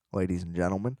 ladies and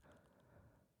gentlemen.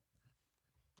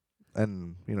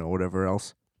 And, whatever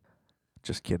else.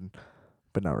 Just kidding.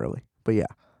 But not really. But yeah.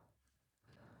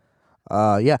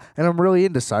 Yeah, and I'm really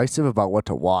indecisive about what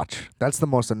to watch. That's the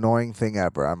most annoying thing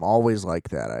ever. I'm always like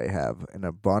that. I have an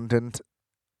abundant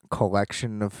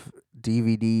collection of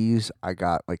DVDs. I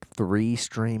got like 3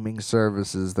 streaming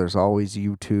services. There's always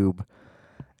YouTube.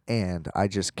 And I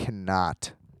just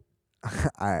cannot,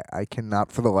 I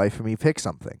cannot for the life of me pick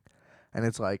something. And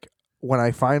it's like, when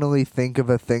I finally think of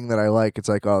a thing that I like, it's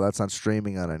like, oh, that's not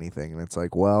streaming on anything. And it's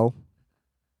like, well,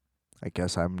 I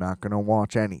guess I'm not going to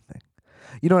watch anything.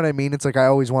 You know what I mean? It's like I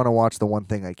always want to watch the one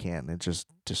thing I can. It just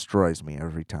destroys me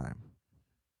every time.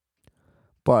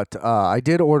 But I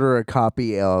did order a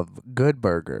copy of Good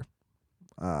Burger,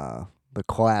 the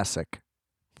classic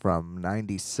from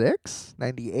 96,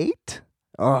 98.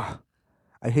 Ugh.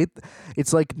 I hate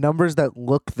it's like numbers that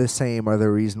look the same are the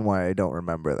reason why I don't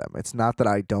remember them. It's not that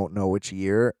I don't know which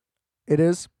year it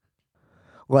is.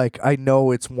 Like, I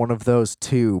know it's one of those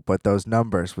two, but those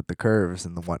numbers with the curves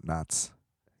and the whatnots,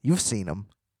 you've seen them,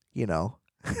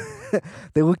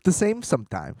 They look the same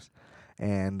sometimes.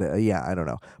 And, yeah, I don't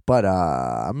know. But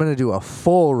I'm going to do a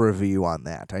full review on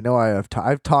that. I know I've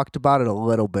talked about it a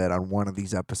little bit on one of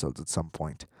these episodes at some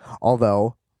point.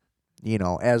 Although,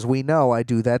 as we know, I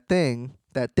do that thing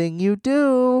you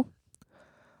do.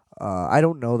 I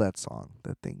don't know that song,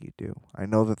 That Thing You Do. I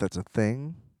know that that's a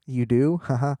thing you do.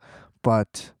 Haha.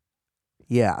 But,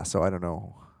 yeah, so I don't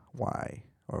know why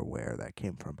or where that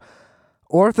came from.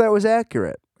 Or if that was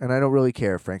accurate. And I don't really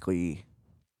care, frankly.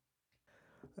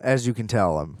 As you can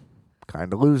tell, I'm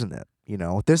kind of losing it.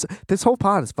 This whole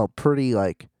pod has felt pretty,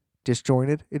 like,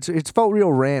 disjointed. It's felt real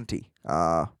ranty,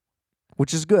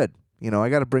 which is good. I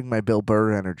got to bring my Bill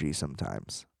Burr energy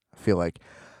sometimes. I feel like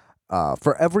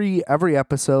for every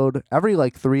episode, every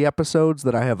like 3 episodes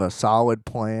that I have a solid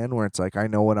plan where it's like I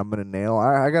know what I'm gonna nail.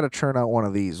 I got to churn out one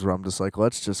of these where I'm just like,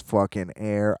 let's just fucking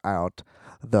air out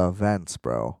the vents,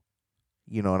 bro.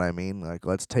 You know what I mean? Like,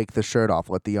 let's take the shirt off,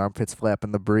 let the armpits flap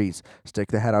in the breeze,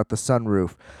 stick the head out the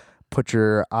sunroof, put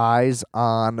your eyes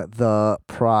on the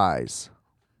prize.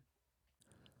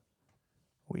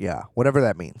 Yeah, whatever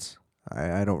that means.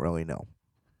 I don't really know.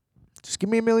 Just give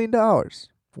me $1 million.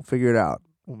 We'll figure it out.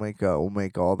 We'll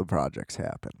make all the projects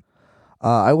happen.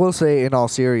 I will say, in all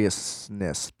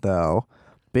seriousness, though,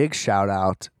 big shout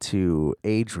out to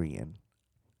Adrian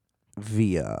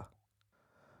via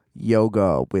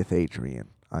Yoga with Adrian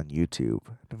on YouTube.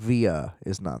 Via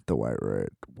is not the right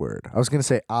word. I was gonna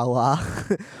say Allah.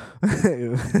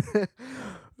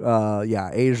 Yeah,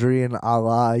 Adrian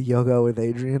Allah Yoga with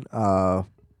Adrian.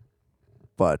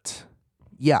 But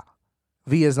yeah,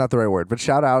 via is not the right word. But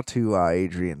shout out to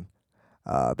Adrian.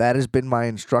 That has been my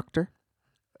instructor.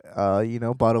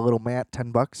 Bought a little mat,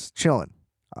 $10, chilling.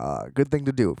 Good thing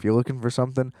to do if you're looking for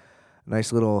something.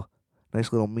 Nice little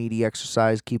meaty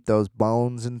exercise. Keep those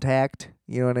bones intact.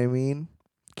 You know what I mean?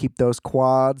 Keep those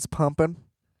quads pumping.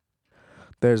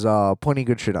 There's plenty of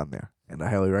good shit on there, and I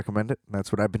highly recommend it. And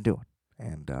that's what I've been doing.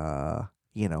 And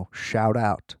shout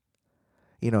out.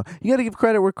 You got to give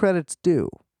credit where credit's due.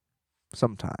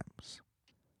 Sometimes,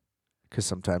 because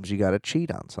sometimes you got to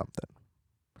cheat on something.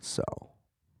 So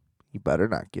you better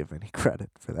not give any credit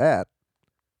for that.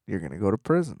 You're gonna go to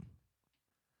prison.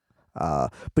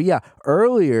 But yeah,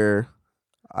 earlier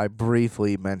I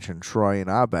briefly mentioned Troy and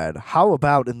Abed. How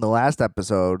about in the last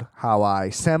episode, how I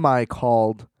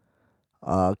semi-called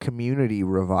a community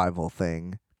revival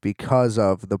thing because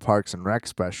of the Parks and Rec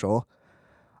special?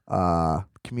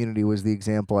 Community was the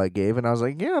example I gave, and I was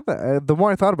like, yeah, the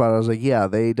more I thought about it, I was like, yeah,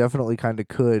 they definitely kind of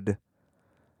could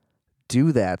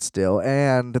do that still.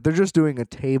 And they're just doing a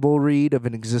table read of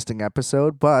an existing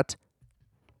episode, but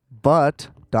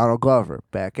Donald Glover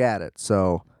back at it.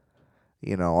 So,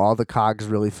 all the cogs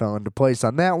really fell into place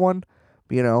on that one.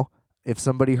 If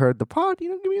somebody heard the pod, give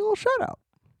me a little shout out.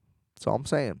 That's all I'm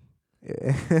saying.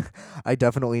 I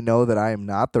definitely know that I am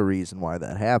not the reason why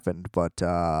that happened, but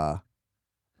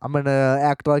I'm going to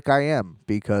act like I am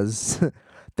because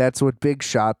that's what big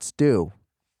shots do.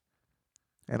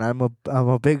 And I'm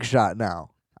a big shot now.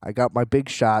 I got my big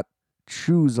shot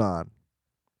shoes on.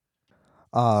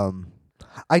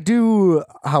 I do,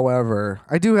 however,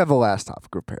 have a last topic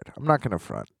prepared. I'm not going to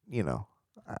front,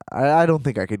 I don't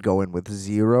think I could go in with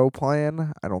zero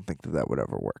plan. I don't think that would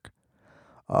ever work.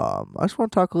 I just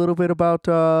want to talk a little bit about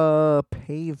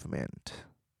Pavement.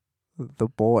 The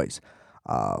Boys.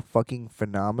 Fucking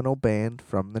phenomenal band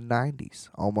from the 90s,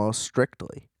 almost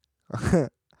strictly.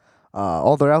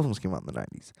 All their albums came out in the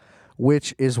 90s,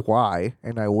 which is why,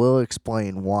 and I will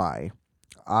explain why,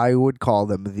 I would call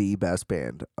them the best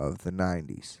band of the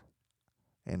 90s.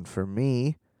 And for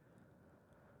me,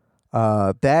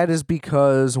 that is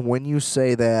because when you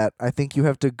say that, I think you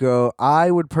have to go,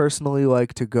 I would personally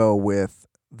like to go with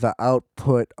the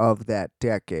output of that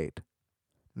decade.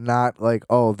 Not like,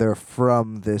 oh, they're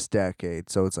from this decade,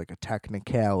 so it's like a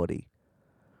technicality,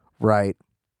 right?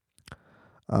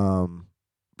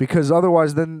 Because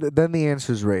otherwise, then the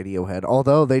answer is Radiohead.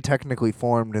 Although they technically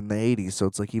formed in the 80s, so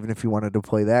it's like even if you wanted to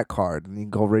play that card and you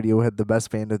can call Radiohead the best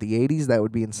band of the 80s, that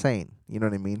would be insane. You know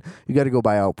what I mean? You got to go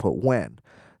by output when.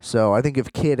 So I think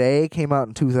if Kid A came out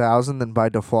in 2000, then by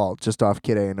default, just off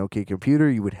Kid A and OK Computer,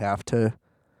 you would have to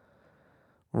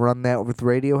run that with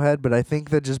Radiohead. But I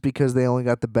think that just because they only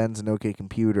got the Bends and OK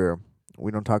Computer,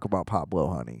 we don't talk about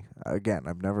Pablo Honey. Again,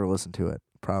 I've never listened to it.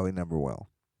 Probably never will.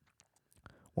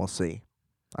 We'll see.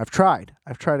 I've tried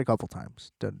a couple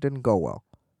times. Didn't go well.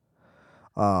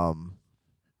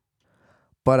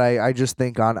 But I just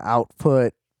think on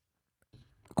output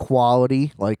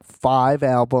quality, like 5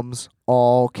 albums,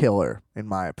 all killer, in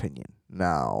my opinion.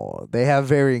 Now, they have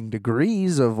varying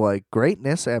degrees of, like,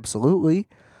 greatness, absolutely.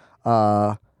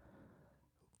 But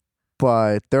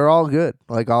they're all good.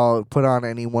 Like, I'll put on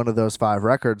any one of those 5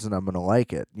 records and I'm going to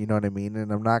like it. You know what I mean? And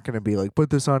I'm not going to be like, put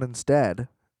this on instead.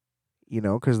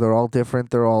 Because they're all different,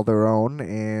 they're all their own,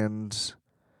 and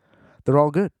they're all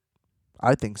good.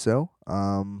 I think so.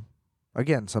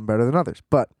 Again, some better than others.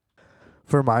 But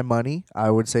for my money, I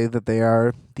would say that they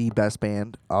are the best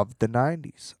band of the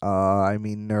 90s.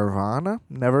 Nirvana,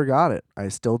 never got it. I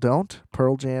still don't.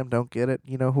 Pearl Jam, don't get it.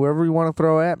 Whoever you want to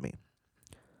throw at me.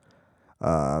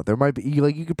 There might be,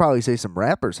 you could probably say some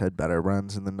rappers had better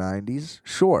runs in the 90s.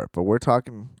 Sure, but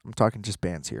I'm talking just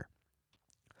bands here.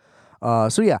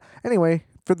 So yeah. Anyway,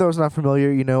 for those not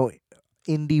familiar,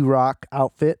 indie rock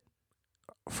outfit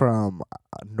from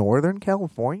Northern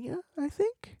California, I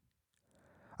think.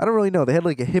 I don't really know. They had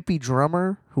like a hippie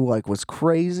drummer who like was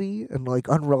crazy and like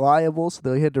unreliable, so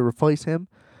they had to replace him.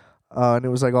 And it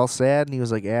was like all sad, and he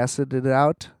was like acided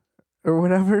out or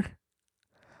whatever.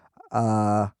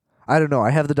 Uh, I don't know.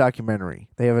 I have the documentary.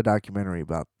 They have a documentary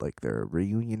about like their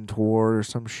reunion tour or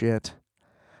some shit.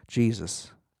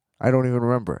 Jesus, I don't even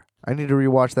remember. I need to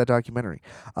rewatch that documentary.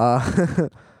 Uh,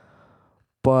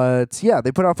 but yeah,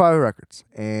 they put out 5 records,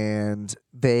 and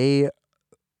they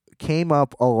came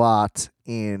up a lot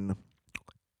in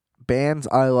bands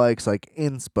I like's like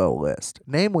inspo list,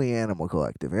 namely Animal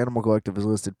Collective. Animal Collective is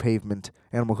listed Pavement.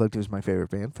 Animal Collective is my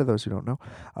favorite band, for those who don't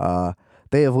know.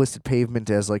 They have listed Pavement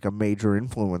as like a major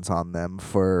influence on them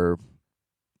for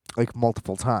like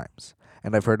multiple times.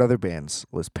 And I've heard other bands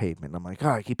list Pavement. I'm like,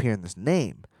 I keep hearing this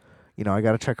name. I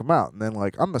got to check them out. And then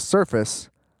like on the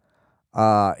surface,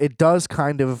 it does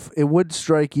it would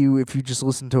strike you if you just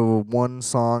listen to one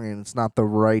song and it's not the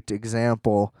right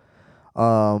example.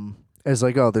 As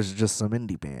like, oh, there's just some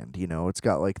indie band, it's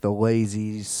got like the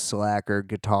lazy slacker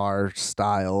guitar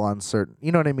style on certain,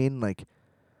 you know what I mean? Like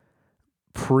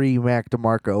pre Mac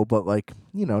DeMarco, but like,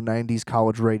 90s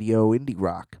college radio indie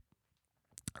rock.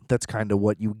 That's kind of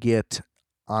what you get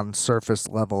on surface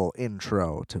level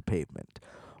intro to Pavement.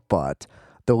 But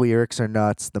the lyrics are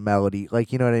nuts, the melody,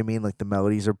 like, you know what I mean? Like the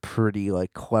melodies are pretty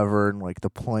like clever, and like the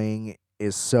playing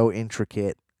is so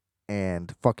intricate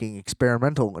and fucking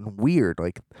experimental and weird.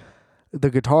 Like the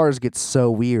guitars get so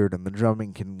weird and the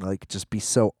drumming can like just be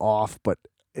so off, but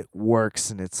it works,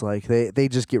 and it's like they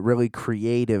just get really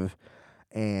creative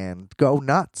and go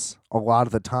nuts a lot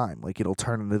of the time. Like it'll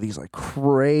turn into these like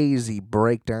crazy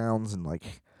breakdowns, and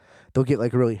like they'll get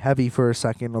like really heavy for a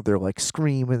second, or they'll like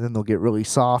scream, and then they'll get really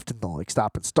soft and they'll like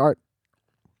stop and start,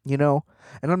 And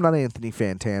I'm not Anthony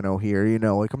Fantano here,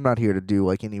 like I'm not here to do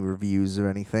like any reviews or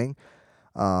anything.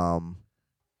 But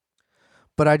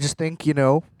I just think,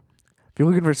 if you're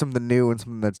looking for something new and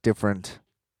something that's different,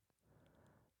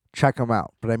 check them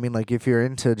out. But I mean, like, if you're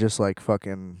into just like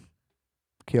fucking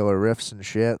killer riffs and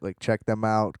shit, like, check them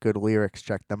out. Good lyrics,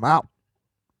 check them out.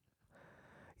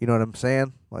 You know what I'm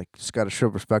saying? Like, just gotta show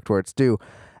respect where it's due.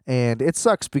 And it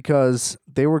sucks because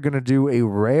they were gonna do a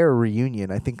rare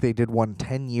reunion. I think they did one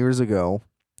 10 years ago,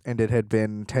 and it had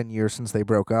been 10 years since they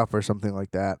broke up or something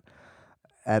like that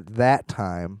at that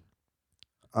time.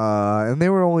 And they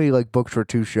were only like booked for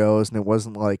 2 shows, and it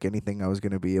wasn't like anything I was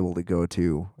going to be able to go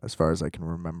to as far as I can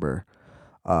remember.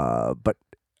 But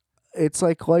it's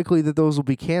like likely that those will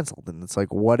be canceled, and it's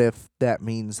like, what if that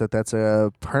means that that's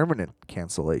a permanent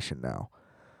cancellation now?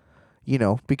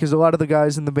 Because a lot of the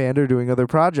guys in the band are doing other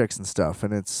projects and stuff,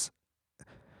 and it's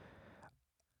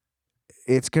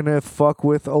gonna fuck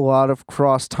with a lot of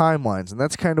cross timelines, and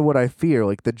that's kind of what I fear.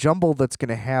 Like the jumble that's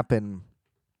gonna happen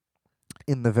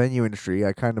in the venue industry.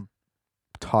 I kind of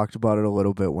talked about it a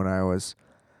little bit when I was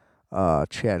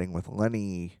chatting with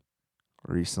Lenny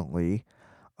recently.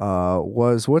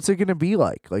 Was what's it gonna be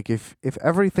like? Like if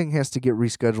everything has to get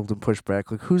rescheduled and pushed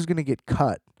back, like who's gonna get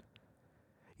cut?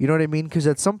 You know what I mean? Because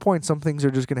at some point, some things are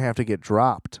just gonna have to get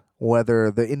dropped. Whether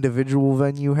the individual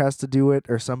venue has to do it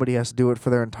or somebody has to do it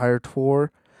for their entire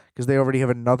tour because they already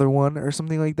have another one or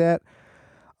something like that.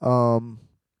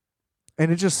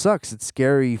 And it just sucks. It's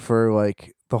scary for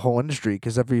like the whole industry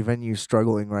because every venue's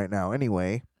struggling right now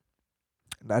anyway.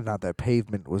 Not that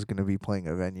Pavement was going to be playing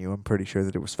a venue. I'm pretty sure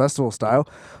that it was festival style.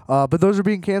 But those are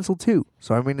being canceled too.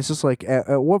 So, I mean, it's just like,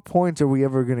 at what point are we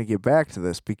ever going to get back to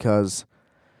this? Because,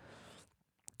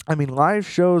 I mean, live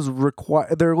shows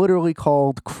they're literally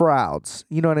called crowds.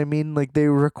 You know what I mean? Like, they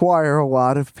require a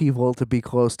lot of people to be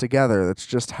close together. That's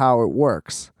just how it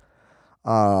works.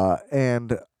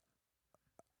 And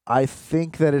I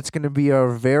think that it's going to be a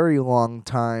very long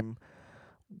time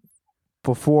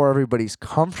before everybody's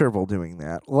comfortable doing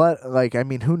that.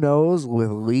 Who knows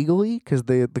with legally, because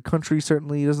the country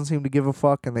certainly doesn't seem to give a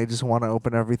fuck, and they just want to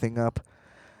open everything up.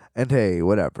 And hey,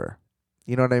 whatever.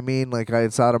 You know what I mean? Like,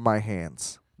 it's out of my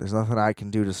hands. There's nothing I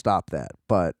can do to stop that.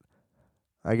 But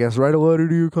I guess write a letter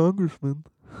to your congressman.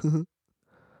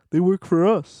 They work for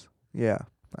us. Yeah,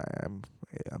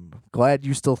 I'm glad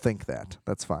you still think that.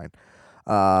 That's fine.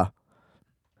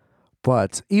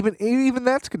 But even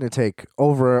that's going to take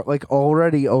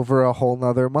already over a whole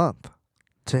nother month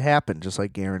to happen, just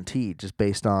like guaranteed, just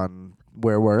based on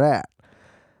where we're at.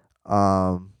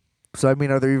 So I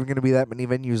mean, are there even going to be that many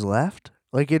venues left?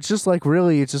 Like, it's just like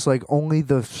only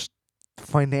the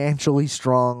financially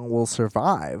strong will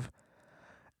survive.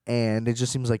 And it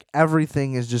just seems like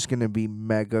everything is just going to be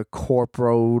mega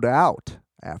corporated out.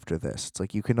 after this. It's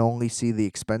like you can only see the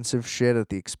expensive shit at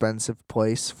the expensive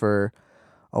place for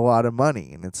a lot of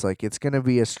money. And it's like it's going to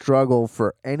be a struggle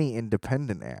for any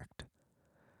independent act.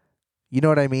 You know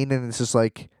what I mean? And it's just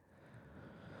like,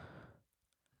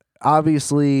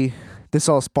 obviously, this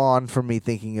all spawned from me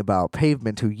thinking about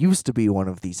Pavement, who used to be one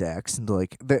of these acts, and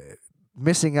like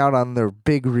missing out on their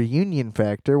big reunion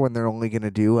factor when they're only going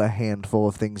to do a handful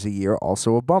of things a year.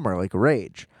 Also a bummer, like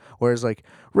Rage. Whereas like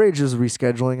Rage is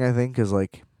rescheduling, I think, because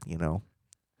like, you know,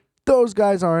 those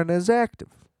guys aren't as active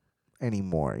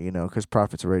anymore, you know, because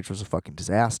Prophets of Rage was a fucking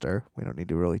disaster. We don't need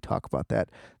to really talk about that.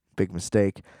 Big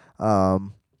mistake.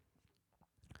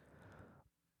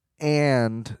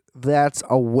 And that's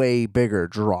a way bigger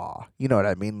draw. You know what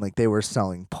I mean? Like, they were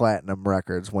selling platinum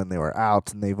records when they were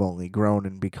out, and they've only grown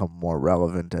and become more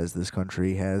relevant as this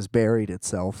country has buried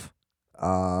itself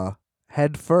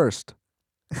head first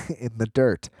in the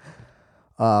dirt.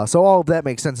 So all of that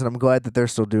makes sense, and I'm glad that they're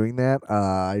still doing that.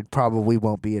 I probably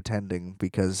won't be attending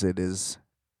because it is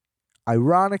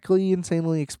ironically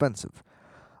insanely expensive.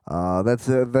 That's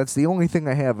the only thing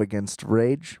I have against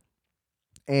Rage.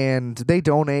 And they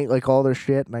donate like all their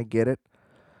shit, and I get it.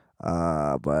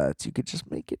 But you could just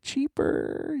make it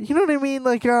cheaper. You know what I mean?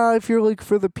 Like, if you're like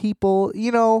for the people,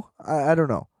 you know, I don't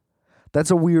know.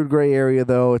 That's a weird gray area,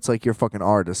 though. It's like you're a fucking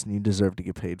artist, and you deserve to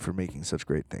get paid for making such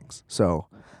great things. So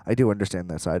I do understand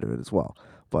that side of it as well.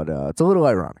 But it's a little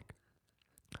ironic.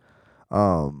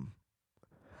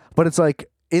 But it's like,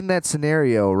 in that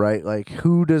scenario, right, like,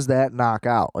 who does that knock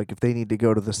out? Like, if they need to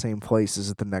go to the same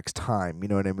places at the next time, you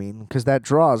know what I mean? Because that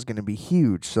draw is going to be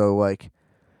huge. So, like,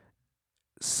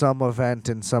 some event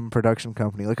in some production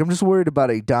company, like, I'm just worried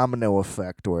about a domino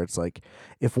effect where it's like,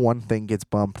 if one thing gets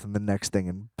bumped, then the next thing,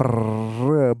 and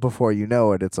before you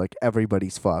know it, it's like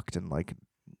everybody's fucked, and, like,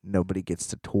 nobody gets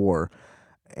to tour,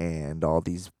 and all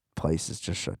these places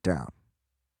just shut down.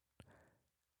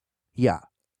 Yeah.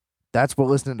 That's what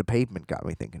listening to Pavement got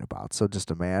me thinking about. So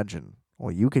just imagine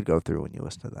what you could go through when you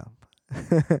listen to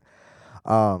them.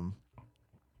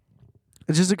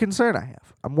 It's just a concern I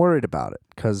have. I'm worried about it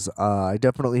because I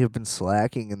definitely have been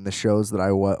slacking in the shows that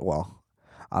well,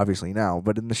 obviously now,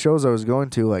 but in the shows I was going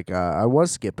to, like, I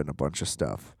was skipping a bunch of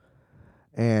stuff.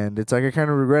 And it's like I kind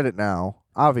of regret it now,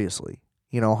 obviously.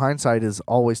 You know, hindsight is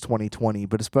always 20/20,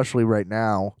 but especially right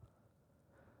now,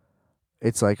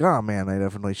 it's like, oh man, I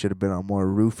definitely should have been on more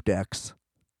roof decks.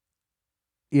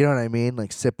 You know what I mean?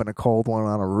 Like sipping a cold one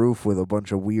on a roof with a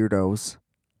bunch of weirdos.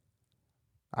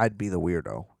 I'd be the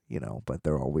weirdo, you know, but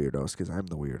they're all weirdos because I'm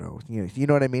the weirdo. You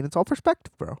know what I mean? It's all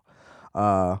perspective, bro.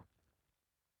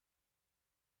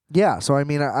 Yeah, so I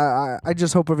mean, I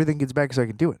just hope everything gets back so I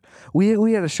can do it.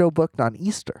 We had a show booked on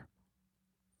Easter.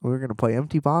 We were going to play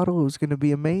Empty Bottle. It was going to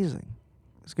be amazing.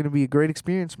 It's going to be a great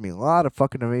experience for me. A lot of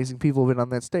fucking amazing people have been on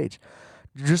that stage.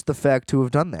 Just the fact to have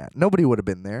done that. Nobody would have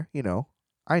been there, you know.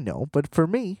 I know, but for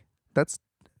me, it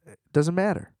doesn't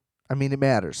matter. I mean, it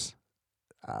matters.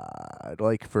 I'd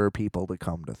like for people to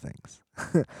come to things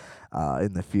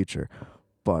in the future,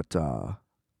 but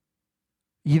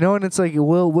you know, and it's like,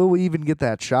 will we even get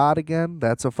that shot again?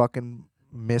 That's a fucking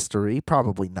mystery.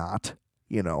 Probably not.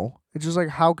 You know, it's just like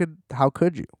how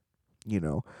could you? You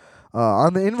know,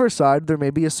 on the inverse side, there may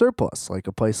be a surplus, like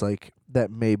a place like that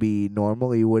maybe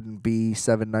normally wouldn't be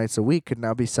 7 nights a week could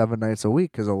now be 7 nights a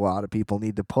week because a lot of people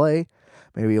need to play.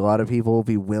 Maybe a lot of people will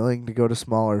be willing to go to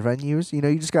smaller venues. You know,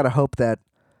 you just got to hope that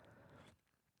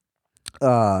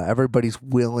everybody's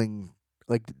willing,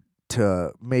 like,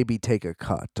 to maybe take a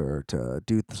cut or to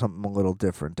do something a little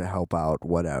different to help out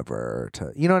whatever.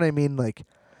 You know what I mean? Like,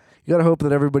 you got to hope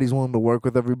that everybody's willing to work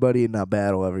with everybody and not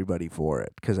battle everybody for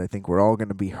it because I think we're all going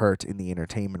to be hurt in the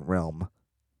entertainment realm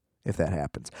if that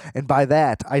happens. And by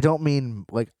that, I don't mean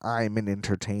like I'm an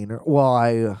entertainer. Well,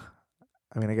 I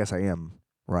mean, I guess I am,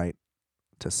 right,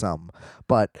 to some.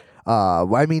 But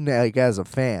I mean, like, as a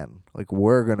fan, like,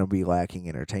 we're going to be lacking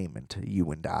entertainment,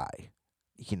 you and I,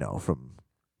 you know, from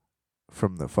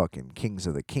the fucking kings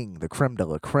of the king, the creme de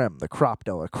la creme, the crop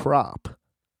de la crop,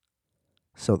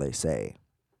 so they say.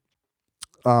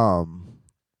 But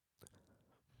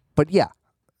yeah,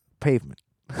 Pavement.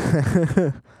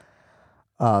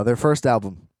 Their first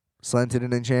album, Slanted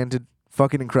and Enchanted,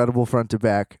 fucking incredible front to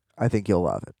back. I think you'll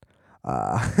love it.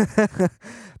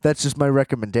 That's just my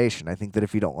recommendation. I think that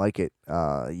if you don't like it,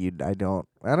 I don't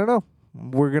know.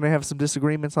 We're gonna have some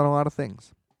disagreements on a lot of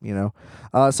things, you know.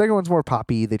 Second one's more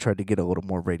poppy. They tried to get a little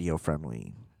more radio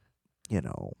friendly, you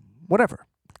know. Whatever.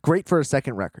 Great for a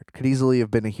second record. Could easily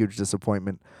have been a huge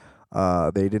disappointment.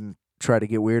 They didn't try to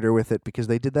get weirder with it because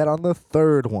they did that on the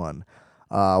third one.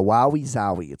 Wowie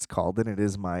Zowie, it's called, and it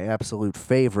is my absolute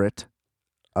favorite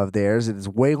of theirs. It is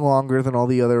way longer than all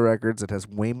the other records. It has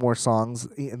way more songs.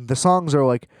 The songs are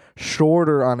like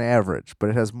shorter on average, but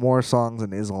it has more songs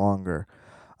and is longer.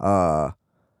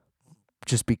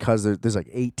 Just because there's like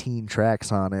 18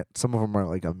 tracks on it. Some of them are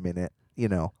like a minute, you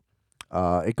know.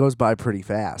 It goes by pretty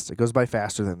fast. It goes by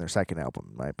faster than their second album,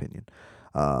 in my opinion.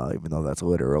 Even though that's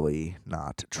literally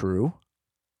not true.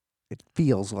 It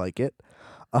feels like it.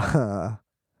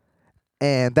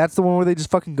 And that's the one where they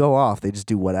just fucking go off. They just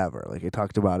do whatever. Like I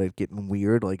talked about it getting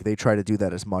weird. Like they try to do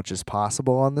that as much as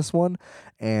possible on this one.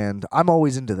 And I'm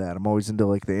always into that. I'm always into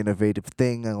like the innovative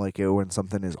thing. I like it when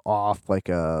something is off, like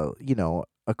a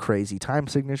crazy time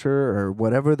signature or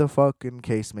whatever the fucking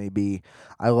case may be.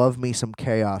 I love me some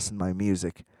chaos in my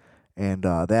music. And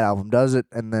that album does it.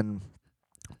 And then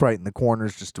Brighten the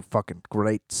Corner's just a fucking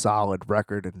great, solid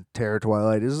record. And Terror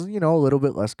Twilight is, a little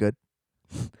bit less good.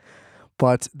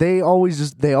 But they always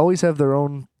have their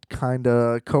own kind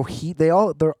of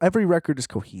every record is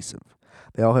cohesive.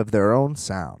 They all have their own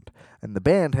sound, and the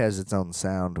band has its own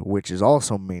sound, which is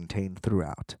also maintained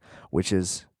throughout, which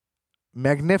is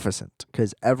magnificent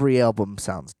because every album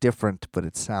sounds different, but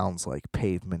it sounds like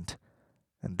Pavement,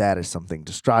 and that is something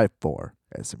to strive for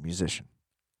as a musician.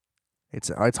 It's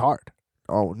hard.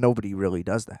 Oh, nobody really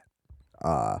does that.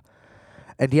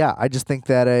 And yeah, I just think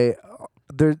that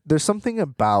there's something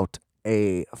about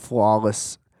a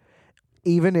flawless,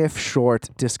 even if short,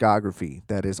 discography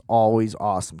that is always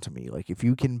awesome to me. Like if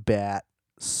you can bat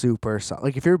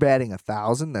like if you're batting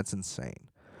 1,000, that's insane.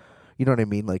 You know what I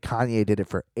mean? Like Kanye did it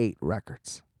for 8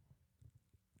 records.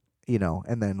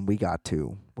 And then we got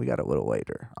a little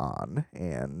later on,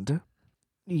 and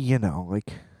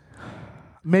like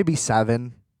maybe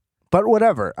 7, but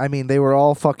whatever. I mean, they were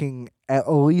all fucking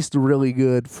at least really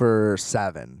good for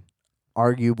 7,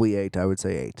 arguably 8. I would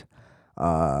say 8.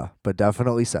 But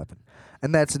definitely 7.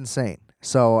 And that's insane.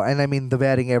 So, and I mean, the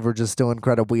batting average is still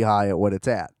incredibly high at what it's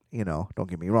at. Don't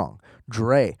get me wrong.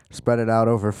 Dre spread it out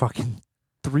over fucking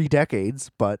 3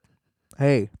 decades, but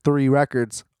hey, 3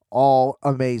 records, all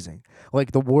amazing.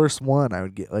 Like the worst one, I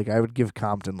would give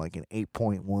Compton like an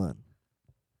 8.1.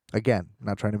 Again,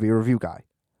 not trying to be a review guy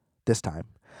this time.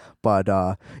 But,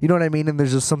 you know what I mean? And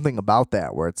there's just something about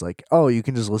that where it's like, oh, you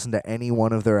can just listen to any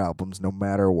one of their albums no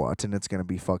matter what, and it's going to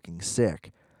be fucking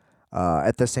sick.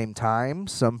 At the same time,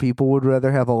 some people would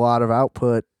rather have a lot of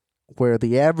output where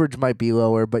the average might be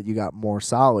lower, but you got more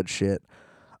solid shit,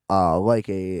 like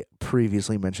a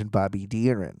previously mentioned Bobby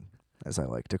Darin, as I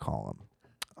like to call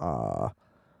him.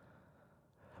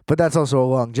 But that's also a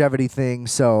longevity thing,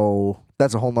 so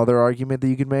that's a whole nother argument that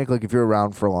you can make. Like, if you're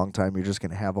around for a long time, you're just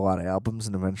going to have a lot of albums,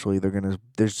 and eventually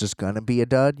there's just going to be a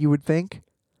dud, you would think.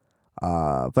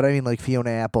 But I mean, like, Fiona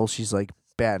Apple, she's, like,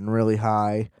 batting really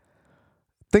high.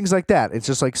 Things like that. It's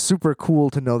just, like, super cool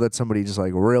to know that somebody just,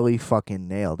 like, really fucking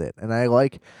nailed it. And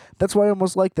that's why I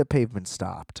almost like that Pavement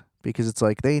stopped. Because it's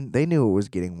like, they knew it was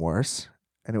getting worse,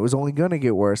 and it was only going to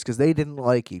get worse because they didn't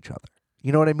like each other.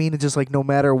 You know what I mean? It's just, like, no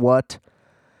matter what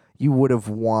you would have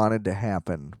wanted to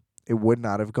happen, it would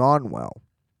not have gone well.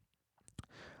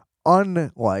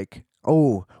 Unlike,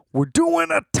 we're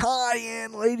doing a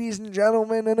tie-in, ladies and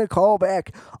gentlemen, and a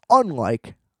callback.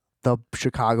 Unlike the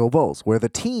Chicago Bulls, where the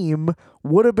team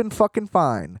would have been fucking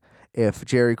fine if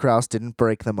Jerry Krause didn't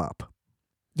break them up.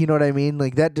 You know what I mean?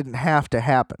 Like, that didn't have to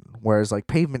happen, whereas, like,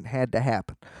 Pavement had to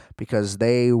happen because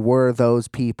they were those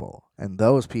people, and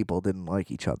those people didn't like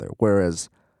each other, whereas,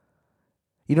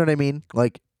 you know what I mean?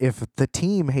 Like, if the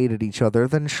team hated each other,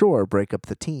 then sure, break up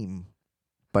the team.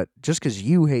 But just because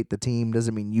you hate the team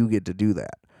doesn't mean you get to do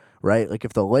that, right? Like,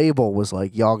 if the label was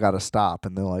like, y'all got to stop,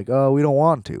 and they're like, oh, we don't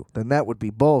want to, then that would be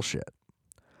bullshit.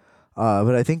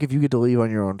 But I think if you get to leave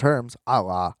on your own terms, a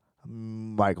la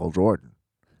Michael Jordan,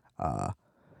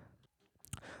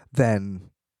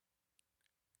 then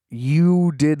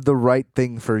you did the right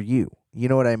thing for you. You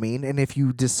know what I mean? And if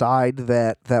you decide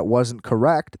that that wasn't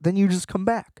correct, then you just come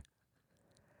back.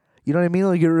 You know what I mean?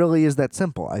 Like, it really is that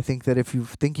simple. I think that if you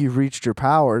think you've reached your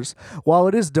powers, while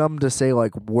it is dumb to say,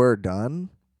 like, we're done,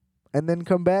 and then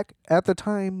come back, at the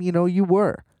time, you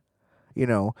were.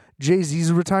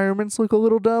 Jay-Z's retirements look a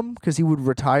little dumb, because he would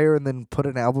retire and then put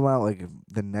an album out, like,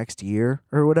 the next year,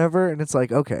 or whatever, and it's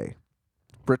like, okay,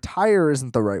 retire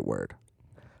isn't the right word.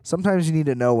 Sometimes you need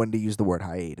to know when to use the word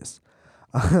hiatus.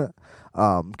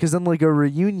 Because then, like, a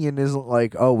reunion isn't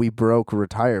like, oh, we broke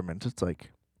retirement. It's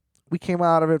like, we came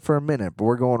out of it for a minute, but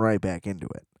we're going right back into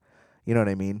it. You know what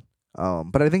I mean?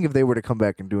 But I think if they were to come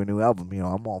back and do a new album,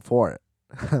 I'm all for it.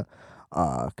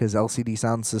 Because LCD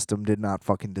Sound System did not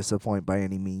fucking disappoint by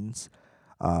any means.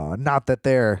 Not that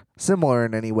they're similar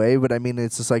in any way, but I mean,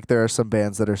 it's just like there are some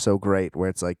bands that are so great where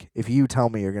it's like, if you tell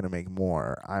me you're going to make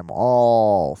more, I'm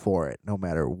all for it, no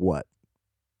matter what.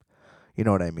 You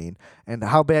know what I mean? And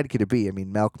how bad could it be? I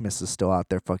mean, Malcolmus is still out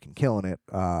there fucking killing it,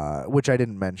 which I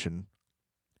didn't mention.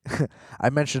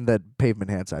 I mentioned that Pavement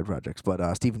had side projects, but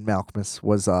Stephen Malcolmus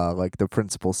was like the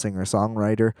principal singer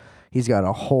songwriter. He's got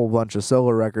a whole bunch of solo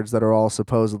records that are all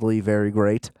supposedly very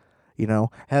great. You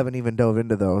know, haven't even dove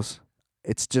into those.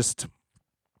 It's just,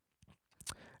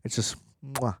 it's just,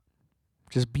 mwah,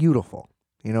 just beautiful.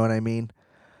 You know what I mean?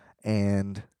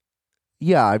 And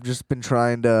yeah, I've just been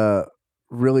trying to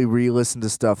really re-listen to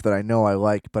stuff that I know I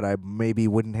like, but I maybe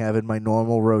wouldn't have in my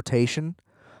normal rotation.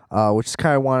 Which is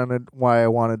kind of why I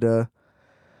wanted to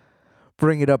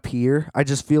bring it up here. I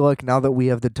just feel like now that we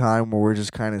have the time where we're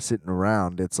just kind of sitting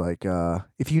around, it's like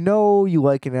if you know you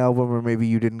like an album, or maybe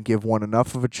you didn't give one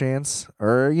enough of a chance,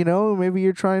 or maybe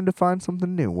you're trying to find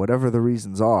something new, whatever the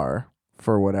reasons are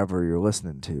for whatever you're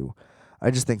listening to. I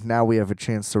just think now we have a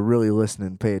chance to really listen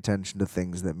and pay attention to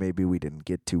things that maybe we didn't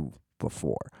get to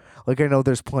before. Like, I know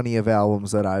there's plenty of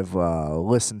albums that I've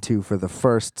listened to for the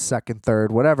first, second,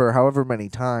 third, whatever, however many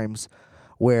times,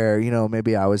 where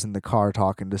maybe I was in the car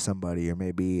talking to somebody, or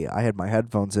maybe I had my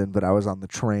headphones in but I was on the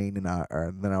train,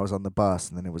 and then I was on the bus,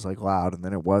 and then it was like loud, and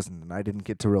then it wasn't, and I didn't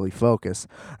get to really focus.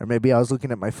 Or maybe I was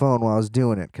looking at my phone while I was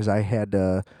doing it because I had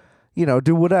to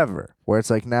do whatever, where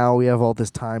it's like now we have all this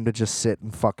time to just sit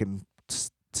and fucking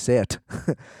sit.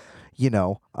 you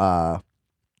know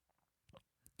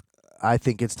I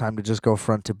think it's time to just go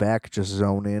front to back, just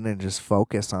zone in and just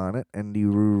focus on it. And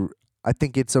I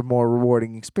think it's a more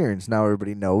rewarding experience. Now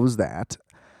everybody knows that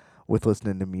with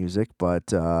listening to music,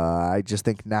 but I just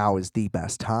think now is the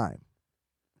best time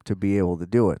to be able to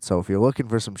do it. So if you're looking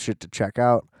for some shit to check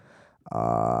out,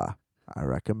 I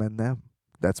recommend them.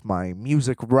 That's my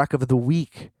music rec of the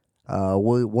week.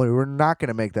 We're not going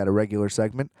to make that a regular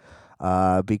segment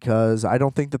because I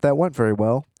don't think that went very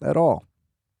well at all.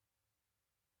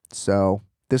 So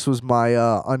this was my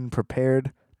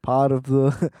unprepared pod of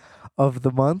the of the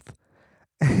month.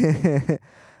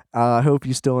 I hope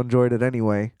you still enjoyed it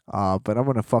anyway. But I'm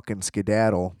gonna fucking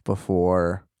skedaddle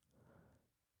before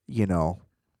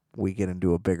we get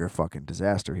into a bigger fucking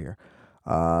disaster here.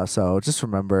 So just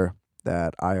remember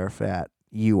that I are fat,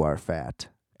 you are fat,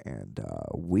 and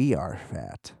we are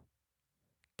fat.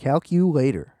 Calc you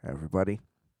later, everybody.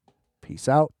 Peace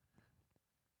out.